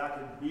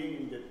exactly being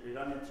in the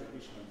Iranian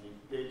traditional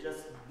music. They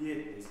just did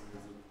this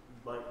music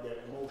by their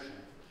emotion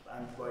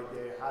and by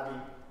their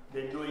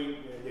knowing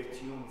their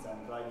tunes and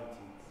writing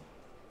tunes.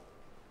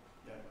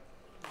 Yeah.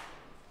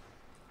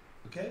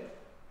 Okay.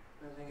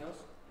 Anything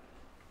else?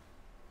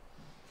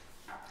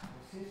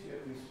 Since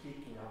we're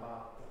speaking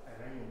about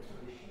Iranian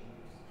traditional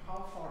music, how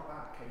far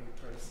back can you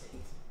trace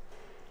it?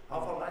 How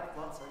far back?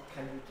 What?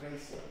 Can you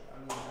trace it?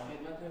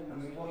 I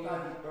mean, what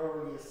are the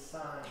earliest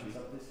signs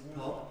of this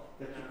music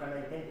that you can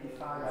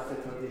identify as a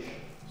tradition?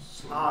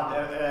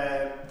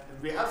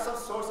 We have some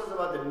sources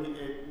about the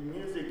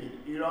music in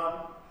Iran,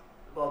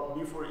 but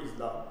before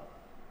Islam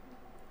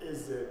is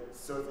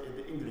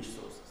the English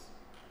sources.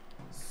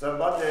 So,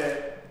 but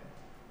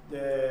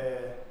the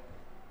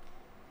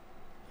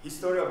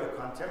history of the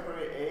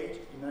contemporary age,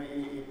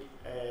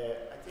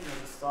 I think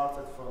it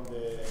started from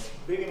the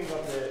beginning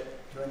of the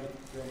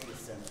 20th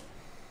century.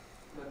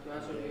 But to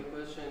answer your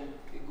question,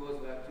 it goes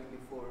back to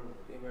before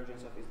the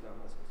emergence of Islam.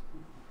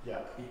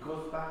 Yeah. It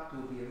goes back to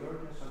the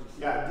emergence of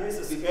Islam. Yeah, this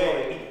is scale.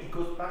 It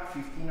goes back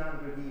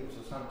 1500 years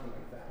or something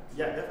like that.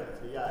 Yeah,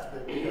 definitely. Yeah,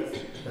 because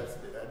that's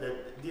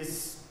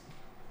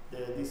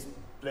this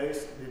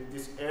place,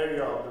 this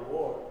area of the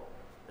world,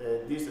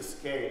 this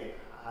scale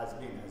has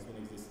been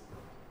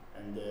existing,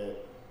 and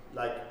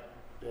like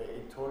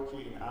in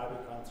Turkey, in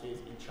Arabic countries,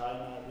 in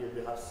China, we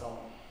have some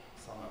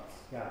else.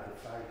 Yeah, the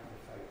fight,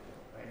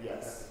 right?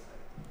 Yes.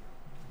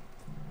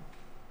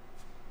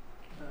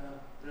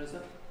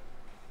 Reza?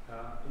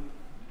 این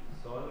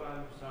سوال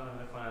من دوستان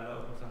خواننده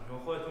بپرسم شما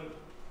خودتون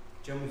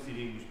چه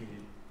موسیقی گوش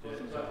میدید؟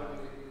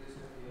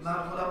 من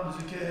خودم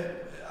موزیک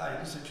I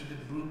listen to the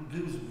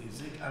blues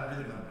music and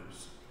rhythm and blues.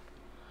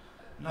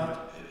 Not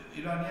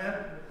Iranian,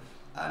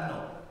 no.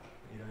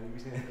 ایرانی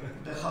گوش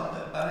نمی‌کنید؟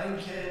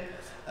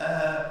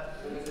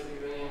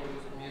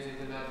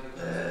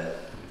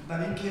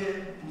 برای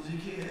اینکه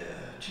موزیک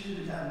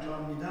چیزی که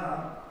انجام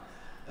میدم،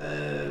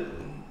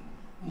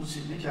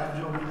 موسیقی که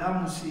انجام میدم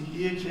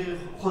موسیقیه که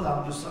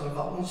خودم دوست دارم و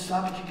اون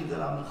سبکی که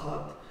دلم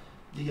میخواد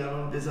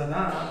دیگران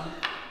بزنم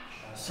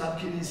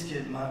سبکی نیست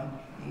که من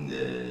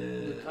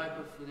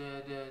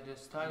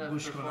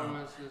گوش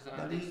کنم.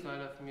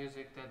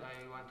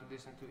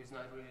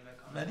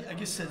 ولی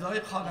اگه صدای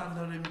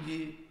خواننده رو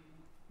میگی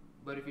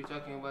But if you're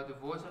talking about the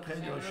voice of the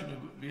singer,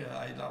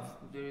 I love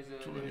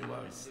too many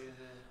voices.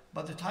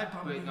 But the type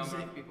of great music, number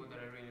of people that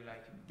I really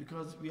like.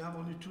 because we have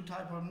only two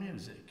types of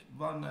music.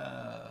 One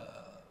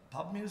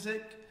pop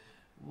music,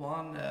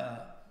 one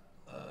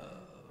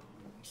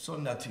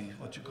sunnati,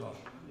 what you call.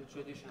 The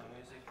traditional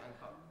music and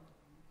pop.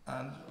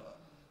 And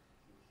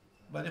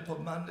ولی خب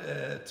من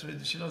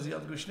تردیشنال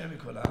زیاد گوش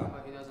نمی‌کنم.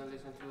 But he doesn't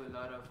listen to a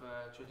lot of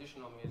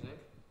traditional music.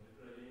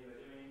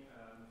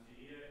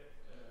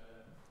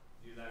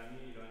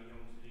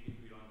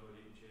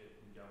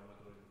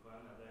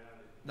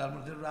 در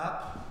مورد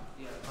رپ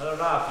حالا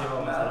رپ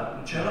یا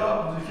مثلا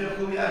چرا موزیک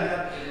خوبی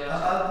اگر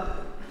فقط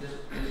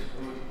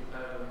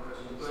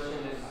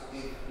question is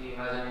if he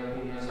has any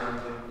opinions on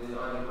the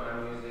underground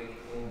music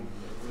in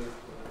with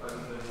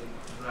particularly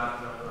rap,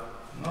 not rap.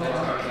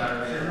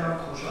 خیلی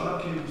خوشحالم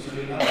که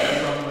موسیقی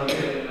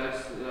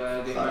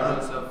the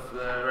emergence of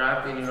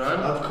rap in Iran.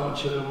 فقط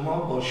کالچر ما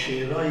با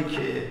شعرهایی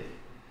که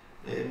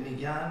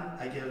میگن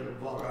اگر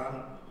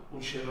واقعا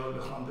اون شعرها رو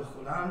بخوام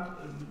بخونن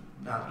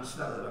نه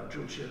دوست ندارم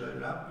چون شعرهای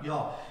رپ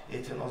یا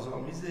اعتراض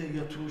آمیزه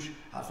یا توش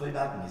حرفای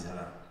بد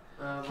میزنن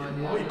But he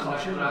doesn't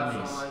like rap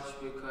so much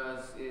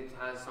because it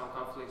has some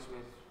conflicts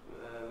with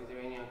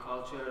Iranian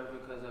culture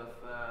because of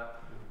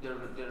their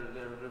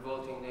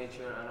revolting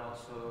nature and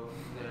also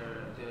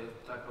the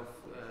type of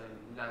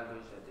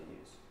language that they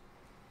use,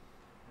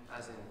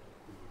 as in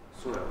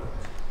surah.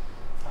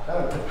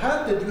 The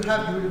path that you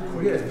have in your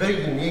career is very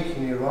unique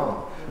in Iran.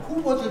 Who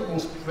was an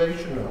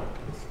inspirational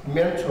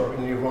mentor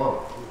in Iran?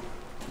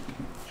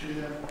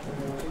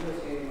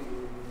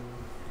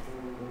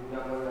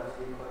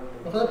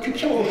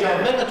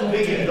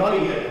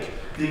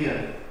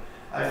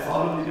 I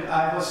followed it.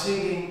 I was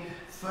singing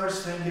first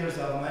 10 years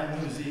of my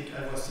music.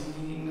 I was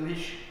singing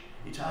English,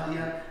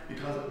 Italian,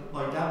 because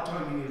by that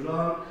time in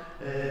Iran,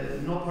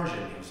 no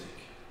Persian music.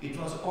 It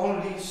was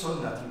only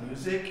Sunnati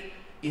music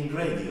in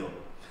radio.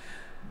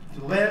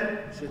 When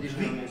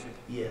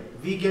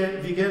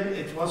vegan,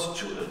 it was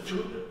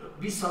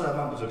 20 سال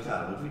من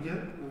بزرگتر بود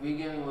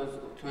Vegan was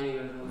 20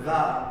 years old. و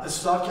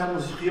استارت کرد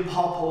موسیقی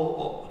پاپ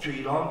رو تو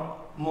ایران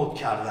مد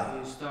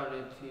کردن.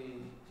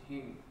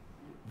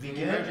 The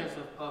emergence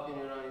of pop in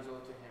Iran is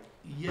owed to him.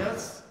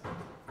 Yes.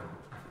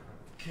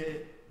 که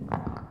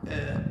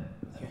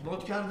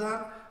مد کردن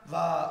و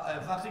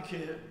وقتی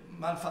که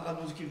من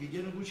فقط موزیک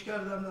ویگن رو گوش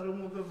کردم در اون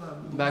موقع و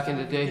Back in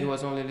the day he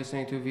was only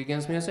listening to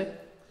vegans music.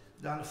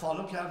 دن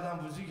فالو کردم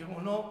موزیک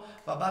اونو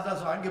و بعد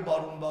از آهنگ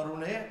بارون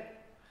بارونه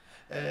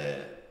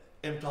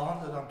امتحان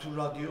دادم تو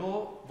رادیو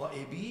با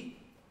ابی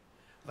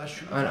و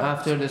شروع And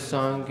after the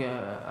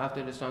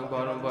song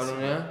Barun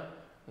Barune,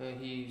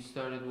 he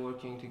started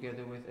working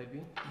together with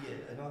Abi.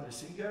 Yeah, another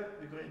singer.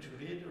 We're going to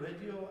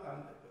radio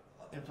and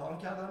امتحان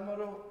کردن ما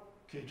رو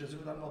که اجازه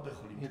بدن ما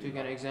بخونیم. He took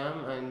an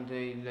exam and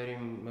they let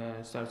him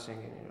start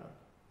singing in Iran.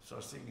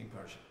 Start singing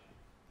Persian.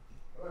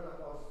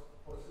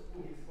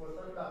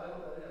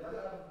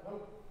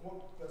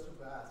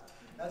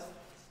 That's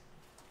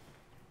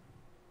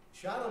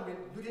Shahram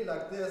been doing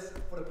like this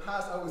for the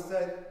past, I would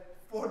say,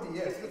 40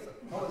 years.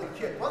 I was a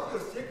kid. What's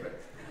your secret?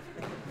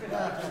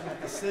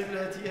 The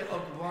secret here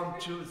of 1,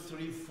 2,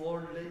 3,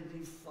 4,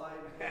 lady, 5,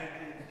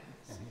 lady.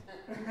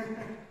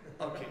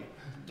 Okay,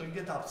 don't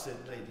get upset,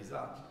 ladies.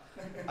 Huh?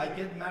 I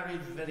get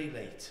married very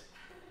late.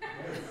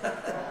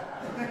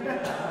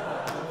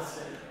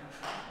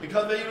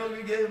 Because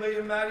when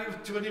you marry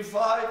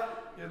 25,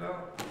 you know,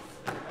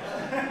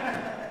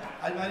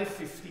 I married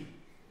 50.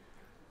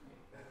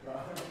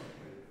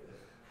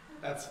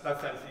 That's I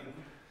think.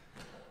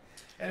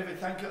 Anyway,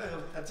 thank you.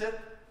 That's it.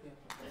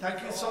 Thank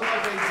you so much.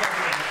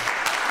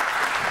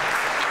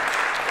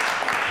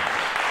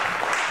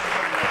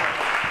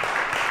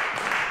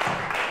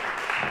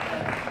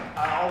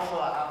 I also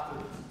have to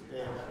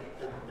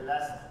the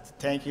last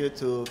thank you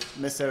to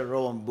Mr.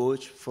 Rowan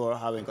Butch for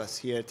having us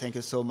here. Thank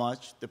you so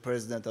much, the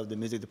president of the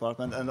music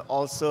department, and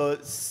also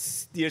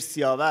dear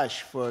Siavash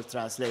for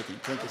translating.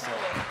 Thank you so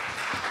much.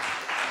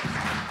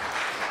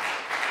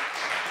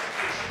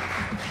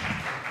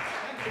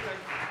 Thank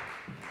you.